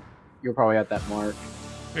at that. You were probably at that mark.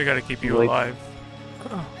 We gotta keep you Really? alive.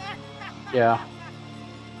 Yeah.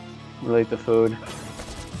 Relate the food.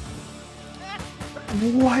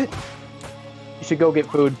 What? You should go get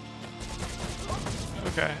food.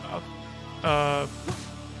 Okay,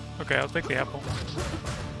 okay, I'll take the apple.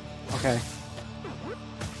 Okay.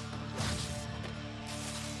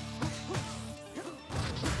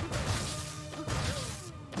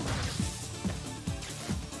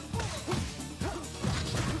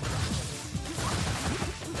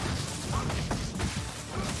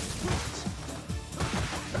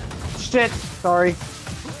 Shit! Sorry.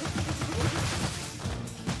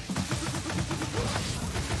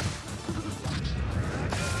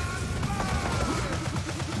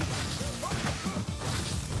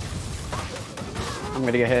 I'm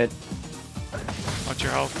gonna get hit. What's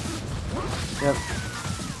your health? Yep.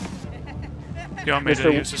 Do you want me to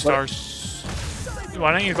Mr. use the stars?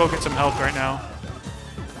 Why don't you go get some help right now?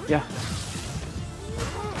 Yeah.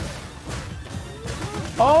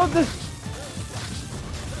 Oh, this.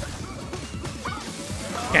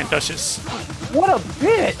 Can't touch this. What a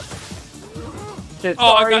bitch! shit,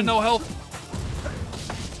 Oh, sorry. I got no health.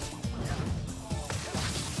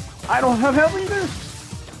 I don't have health either.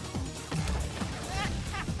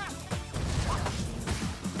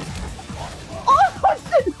 Oh,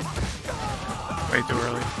 shit. Way too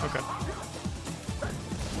early. Okay.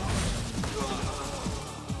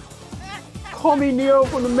 Call me Neo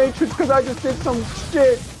from the Matrix because I just did some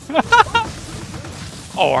shit.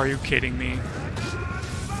 Oh, are you kidding me?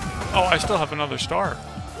 Oh, I still have another star.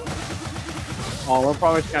 Oh, we're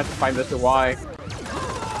probably just gonna have to fight Mr. Y.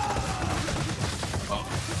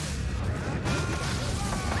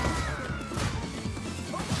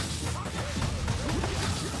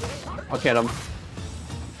 I'll get him.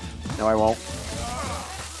 No, I won't.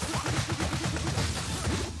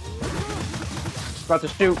 About to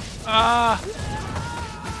shoot. Ah!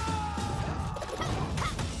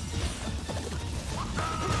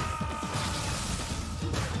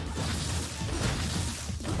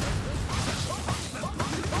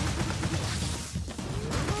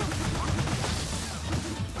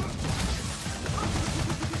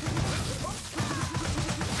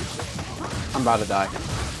 I'm about to die.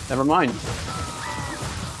 Never mind.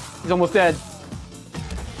 He's almost dead.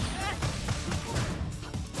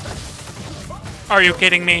 Are you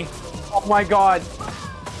kidding me? Oh my god.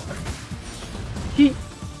 He...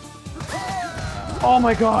 Oh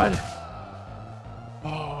my god.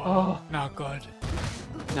 Oh, not good.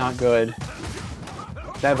 Not good.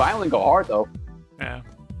 That violin go hard though. Yeah.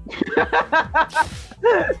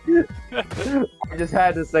 I just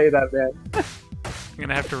had to say that, man. I'm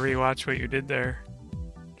gonna have to rewatch what you did there.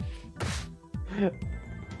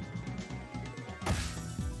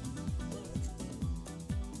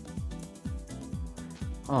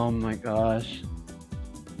 Oh my gosh.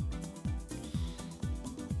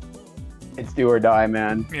 It's do or die,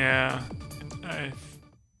 man. Yeah. I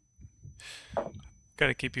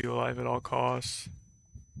gotta keep you alive at all costs.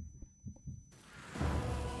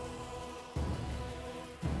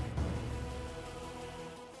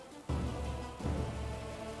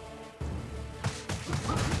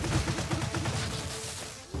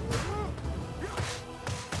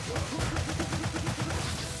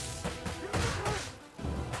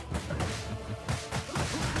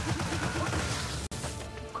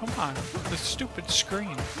 Come on, the stupid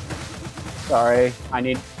screen. Sorry, I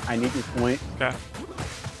need this point. Okay.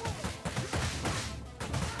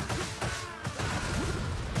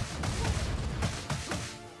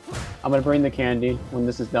 I'm gonna bring the candy when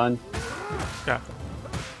this is done. Okay.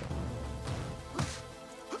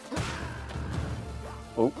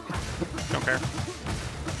 Oh. Don't care.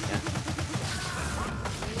 Yeah.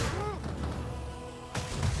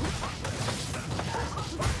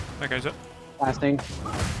 That guy's up. Fasting.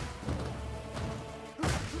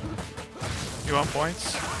 You want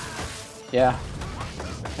points? Yeah.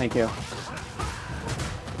 Thank you.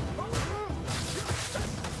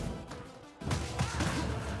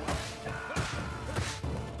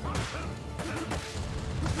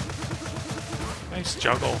 Nice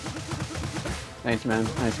juggle. Thanks, man.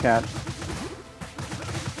 Nice catch.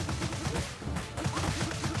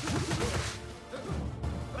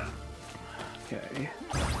 Okay.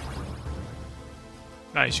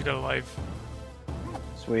 Nice, you got a life.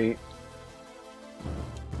 Sweet.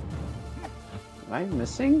 Am I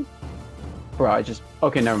missing? Bro, I just...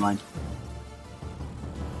 Okay, never mind.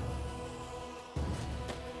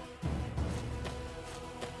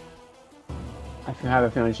 I have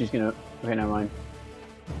a feeling she's gonna... Okay, never mind.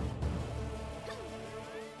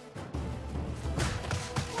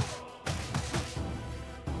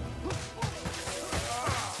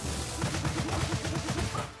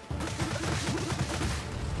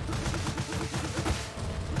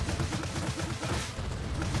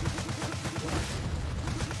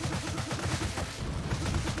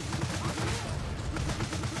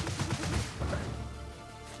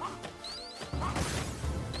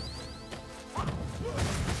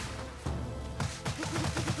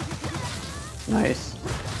 Nice.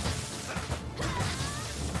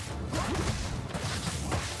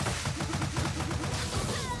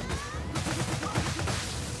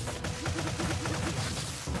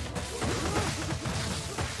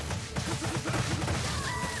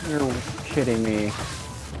 You're kidding me.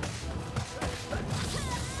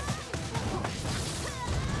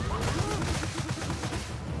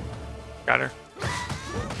 Got her.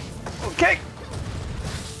 Okay.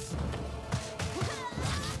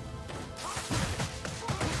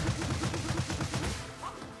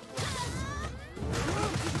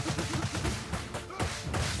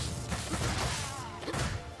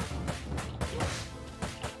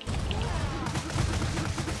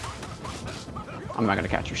 I'm not gonna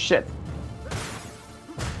catch your shit.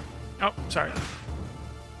 Oh, sorry.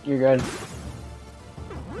 You're good.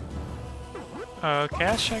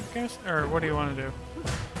 Cash, I guess? Or what do you want to do?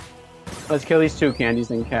 Let's kill these 2 candies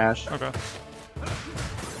and cash. Okay.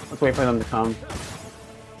 Let's wait for them to come.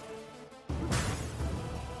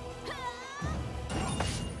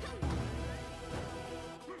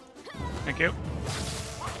 Thank you.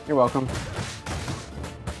 You're welcome.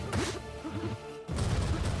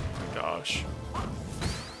 Gosh.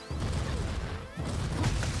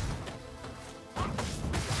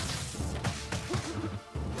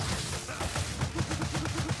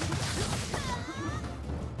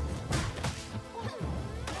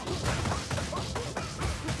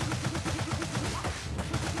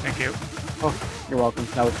 Thank you. Oh, you're welcome.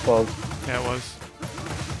 That was close. Yeah, it was.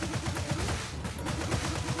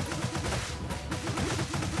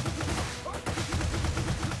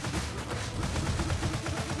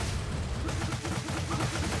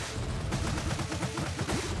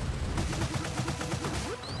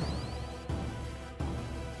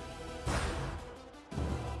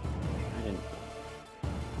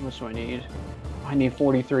 How much do I need? I need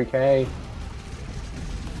 43k.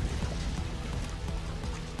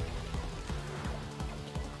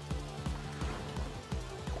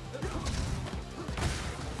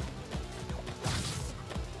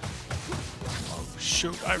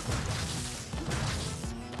 Shoot,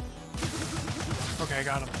 Okay, I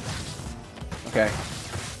got him. Okay.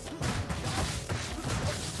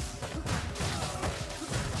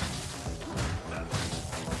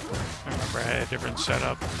 I remember I had a different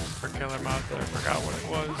setup for killer mouth, but I forgot what it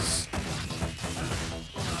was.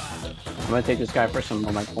 I'm gonna take this guy for some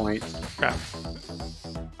of my points. Crap.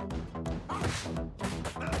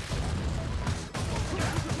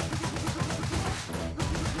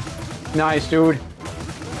 Nice, dude.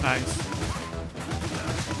 Nice.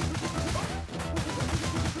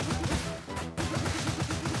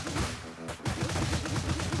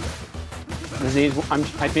 Disease.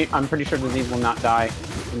 I'm pretty sure Disease will not die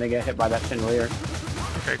when they get hit by that chandelier.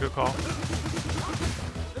 Okay, good call.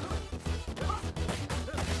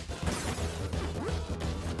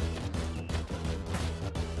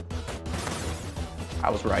 I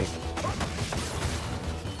was right.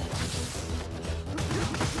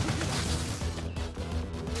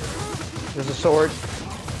 There's a sword.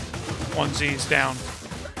 1Z's down.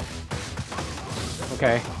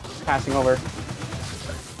 Okay. Passing over.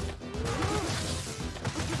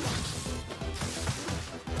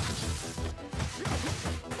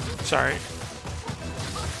 Sorry.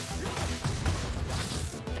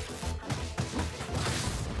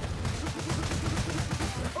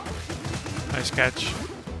 Nice catch.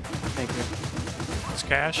 Thank you. It's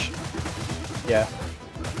cash. Yeah.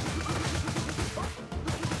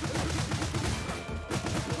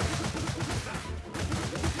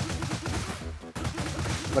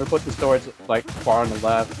 I'm gonna put the swords like far on the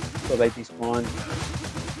left so they despawn.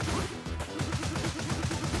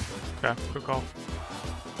 Okay, good call.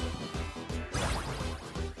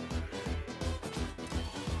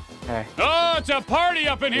 Okay. Oh, it's a party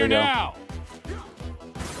up in here we go. now.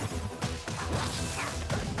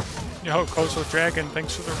 Yo, Coastal Dragon,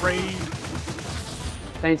 thanks for the raid.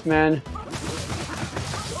 Thanks, man.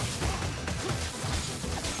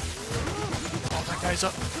 Oh, that guy's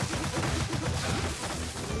up.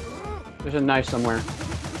 There's a knife somewhere.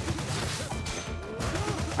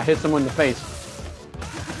 I hit someone in the face.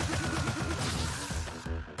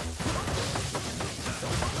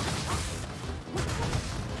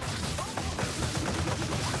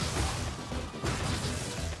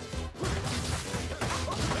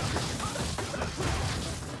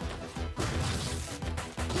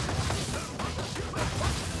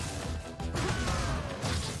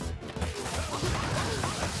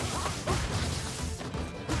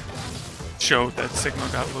 Showed that signal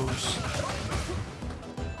got loose.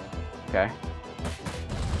 Okay.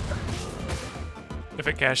 If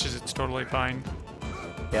it caches, it's totally fine.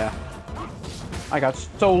 Yeah. I got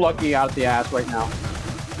so lucky out of the ass right now.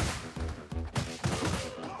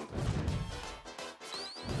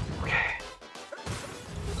 Okay.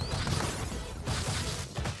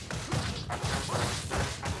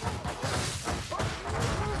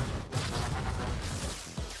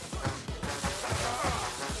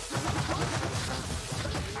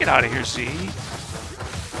 Get out of here, Z.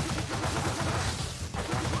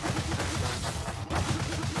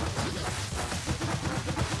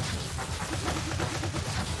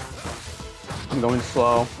 I'm going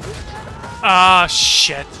slow. Ah,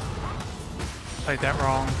 shit. Played that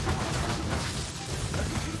wrong.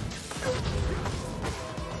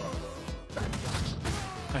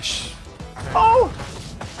 Oh!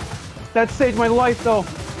 That saved my life, though.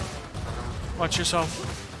 Watch yourself.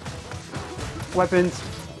 Weapons.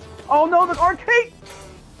 Oh no, the arcade!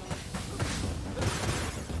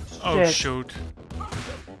 Oh, Shit. shoot.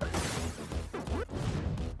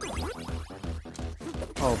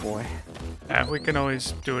 Oh boy. Yeah, we can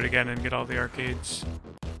always do it again and get all the arcades.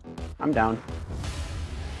 I'm down.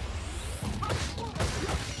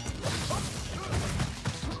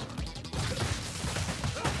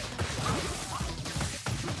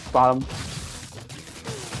 Bottom.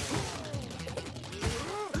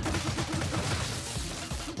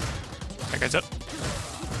 That guy's up.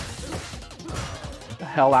 The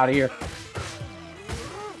hell out of here.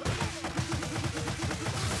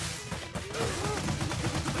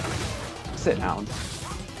 Sit down.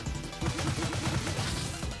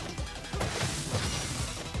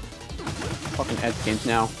 Fucking Ed skins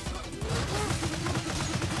now.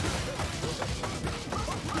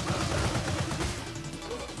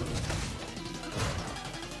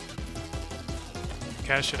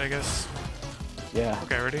 Cash it, I guess. Yeah.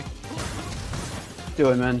 Okay, ready? Do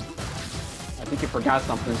it, man. I think you forgot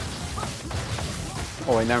something.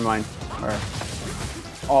 Oh wait, never mind. Alright.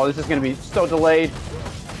 Oh, this is gonna be so delayed.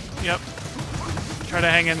 Yep. Try to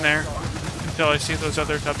hang in there until I see those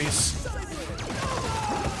other tubbies.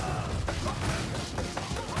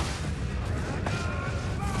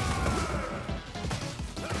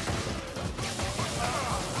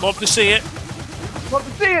 Love to see it. Love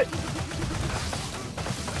to see it!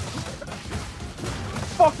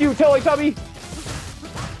 Fuck you, Teletubby!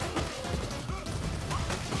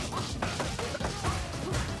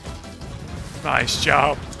 Nice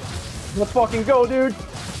job. Let's fucking go, dude!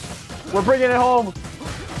 We're bringing it home!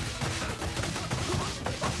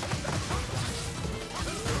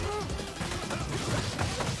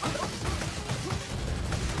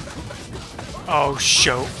 Oh,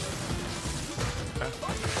 shoot.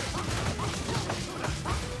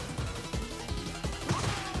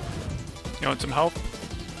 You want some help?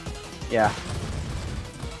 Yeah.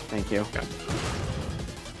 Thank you. Okay.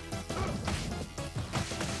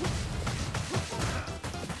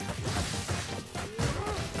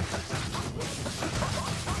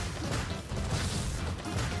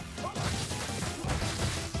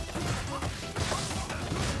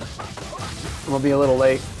 We'll be a little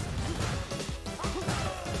late.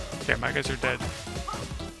 Okay, my guys are dead.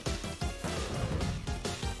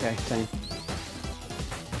 Okay, same.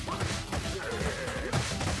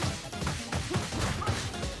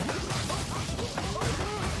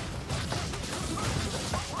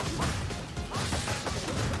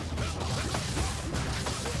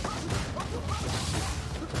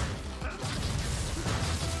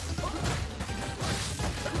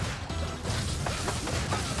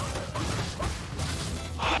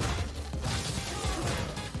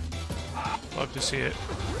 Love to see it.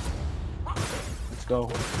 Let's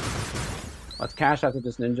go. Let's cash after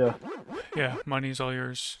this ninja. Yeah, money's all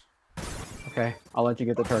yours. Okay, I'll let you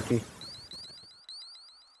get the turkey.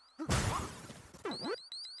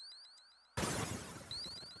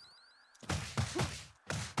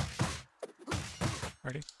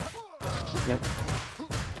 Ready? Yep.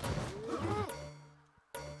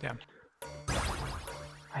 Damn.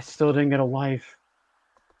 I still didn't get a life.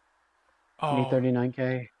 Oh, Need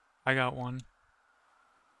 39k. I got one.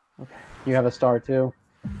 Okay. You have a star too.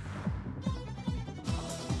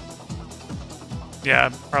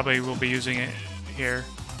 Yeah, probably will be using it here.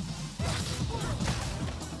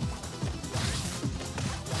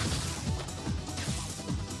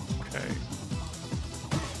 Okay.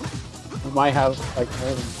 We might have, like,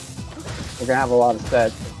 we're gonna have a lot of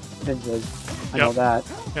sets. Ninjas. I know Yep. that.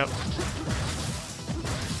 Yep.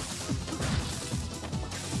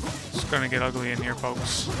 It's gonna get ugly in here,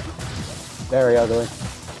 folks. Very ugly.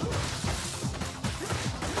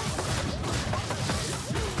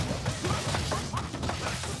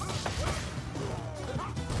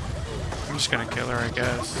 I'm just gonna kill her, I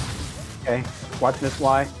guess. Okay. Watch this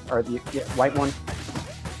Y, or the white one.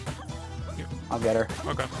 Yep. I'll get her.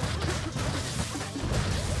 Okay.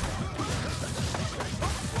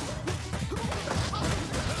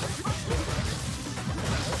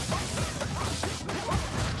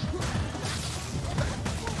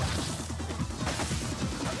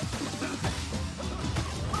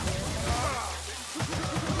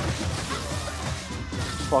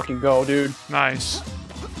 Fucking go, dude. Nice.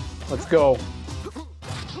 Let's go.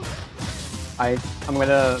 I'm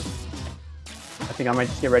gonna... I think I might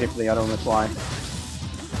just get ready for the other one, that's why.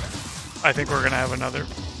 I think we're gonna have another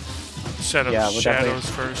set of Yeah, we'll shadows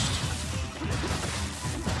first.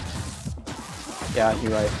 Yeah,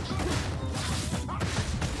 you're right.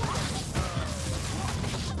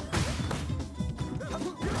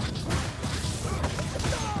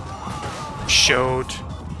 Showed.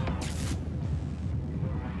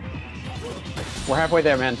 We're halfway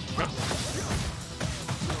there, man.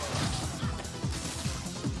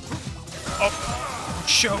 Oh,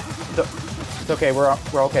 show. It's okay. We're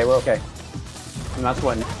okay. We're okay. I'm not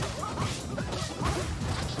sweating.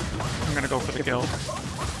 I'm gonna go for the kill.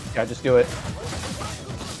 Yeah, just do it.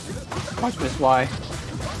 Watch Miss Y.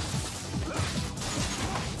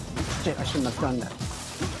 Shit, I shouldn't have done that.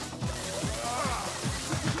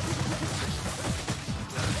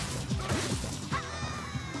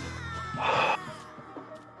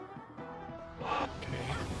 Okay.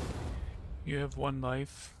 You have 1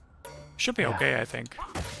 life. Should be okay, I think.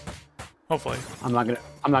 Hopefully. I'm not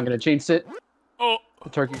gonna chase it. Oh The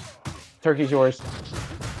turkey's yours.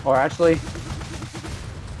 Or actually,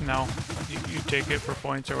 no. You take it for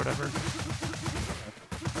points or whatever.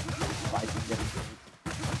 I can get it.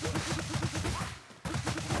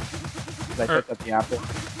 I picked up the apple.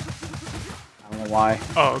 I don't know why.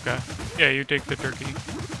 Oh, okay. Yeah, you take the turkey.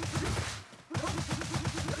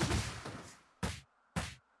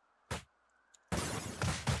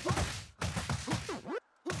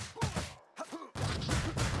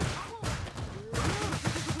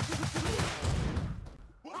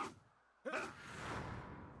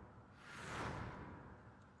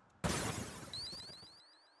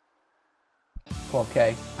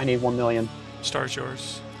 Okay, I need 1 million. Star's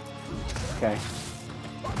yours. Okay.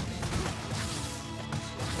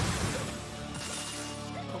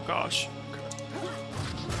 Oh gosh.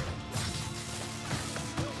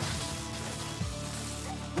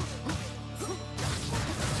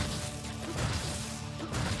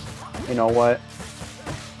 You know what?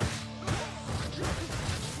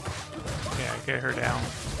 Yeah, get her down.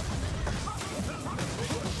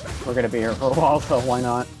 We're gonna be here for a while, so why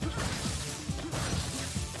not?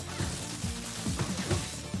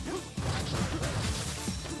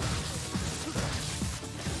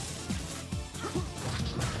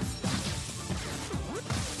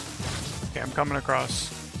 Okay, I'm coming across.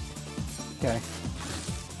 Okay.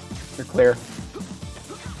 You're clear.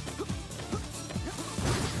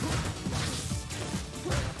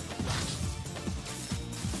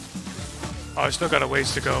 Oh, I still got a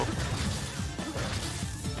ways to go.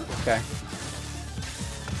 Okay.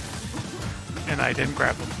 And I didn't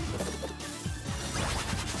grab him.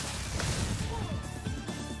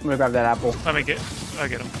 I'm gonna grab that apple. I'll get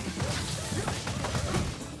him.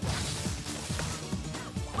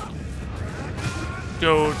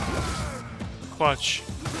 Dude. Clutch.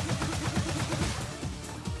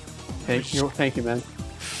 Thank you, man.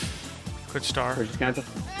 Good star. We're just gonna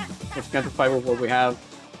have to fight with what we have.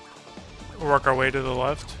 Work our way to the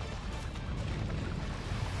left.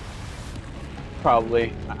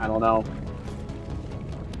 Probably. I don't know.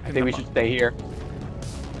 I think we should stay here.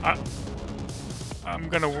 I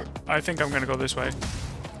think I'm gonna go this way.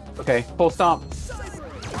 Okay, full stomp.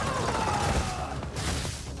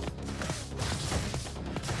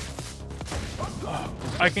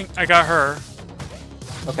 I got her.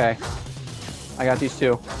 Okay. I got these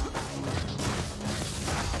two.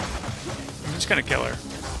 I'm just gonna kill her.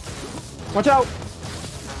 Watch out!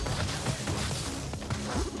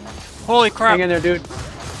 Holy crap! Hang in there, dude.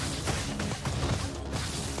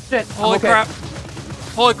 Shit. Holy okay. crap!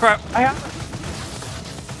 Holy crap! I have.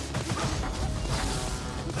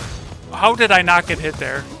 How did I not get hit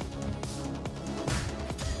there?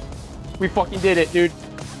 We fucking did it, dude.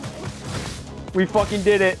 We fucking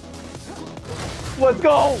did it. Let's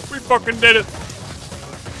go! We fucking did it!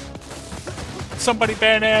 Somebody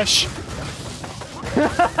ban Ash!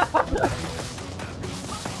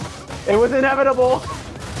 It was inevitable.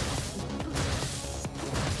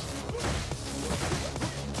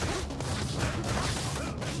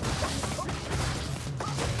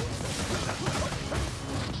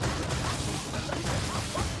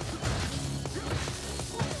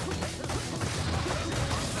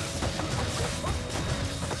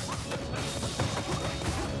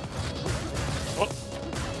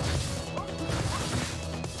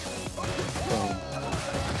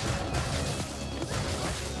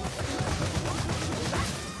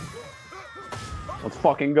 Let's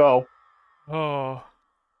fucking go. Oh.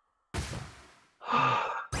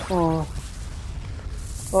 Oh.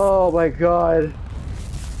 Oh my god.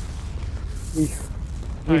 We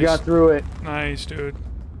Nice. got through it. Nice, dude.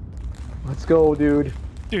 Let's go, dude.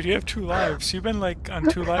 Dude, you have 2 lives. You've been like on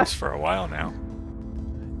 2 lives for a while now.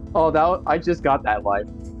 Oh, I just got that life.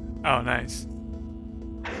 Oh, nice.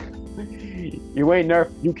 You ain't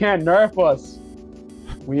nerf. You can't nerf us.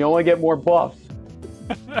 We only get more buffs.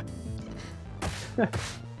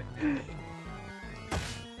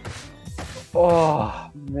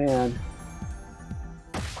 Oh man.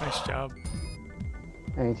 Nice job.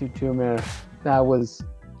 92 man. That was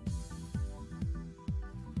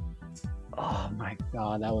Oh my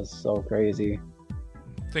god, that was so crazy.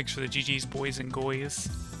 Thanks for the GG's, boys and goys.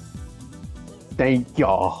 Thank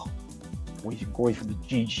y'all. We going for the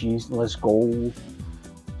GGs. Let's go.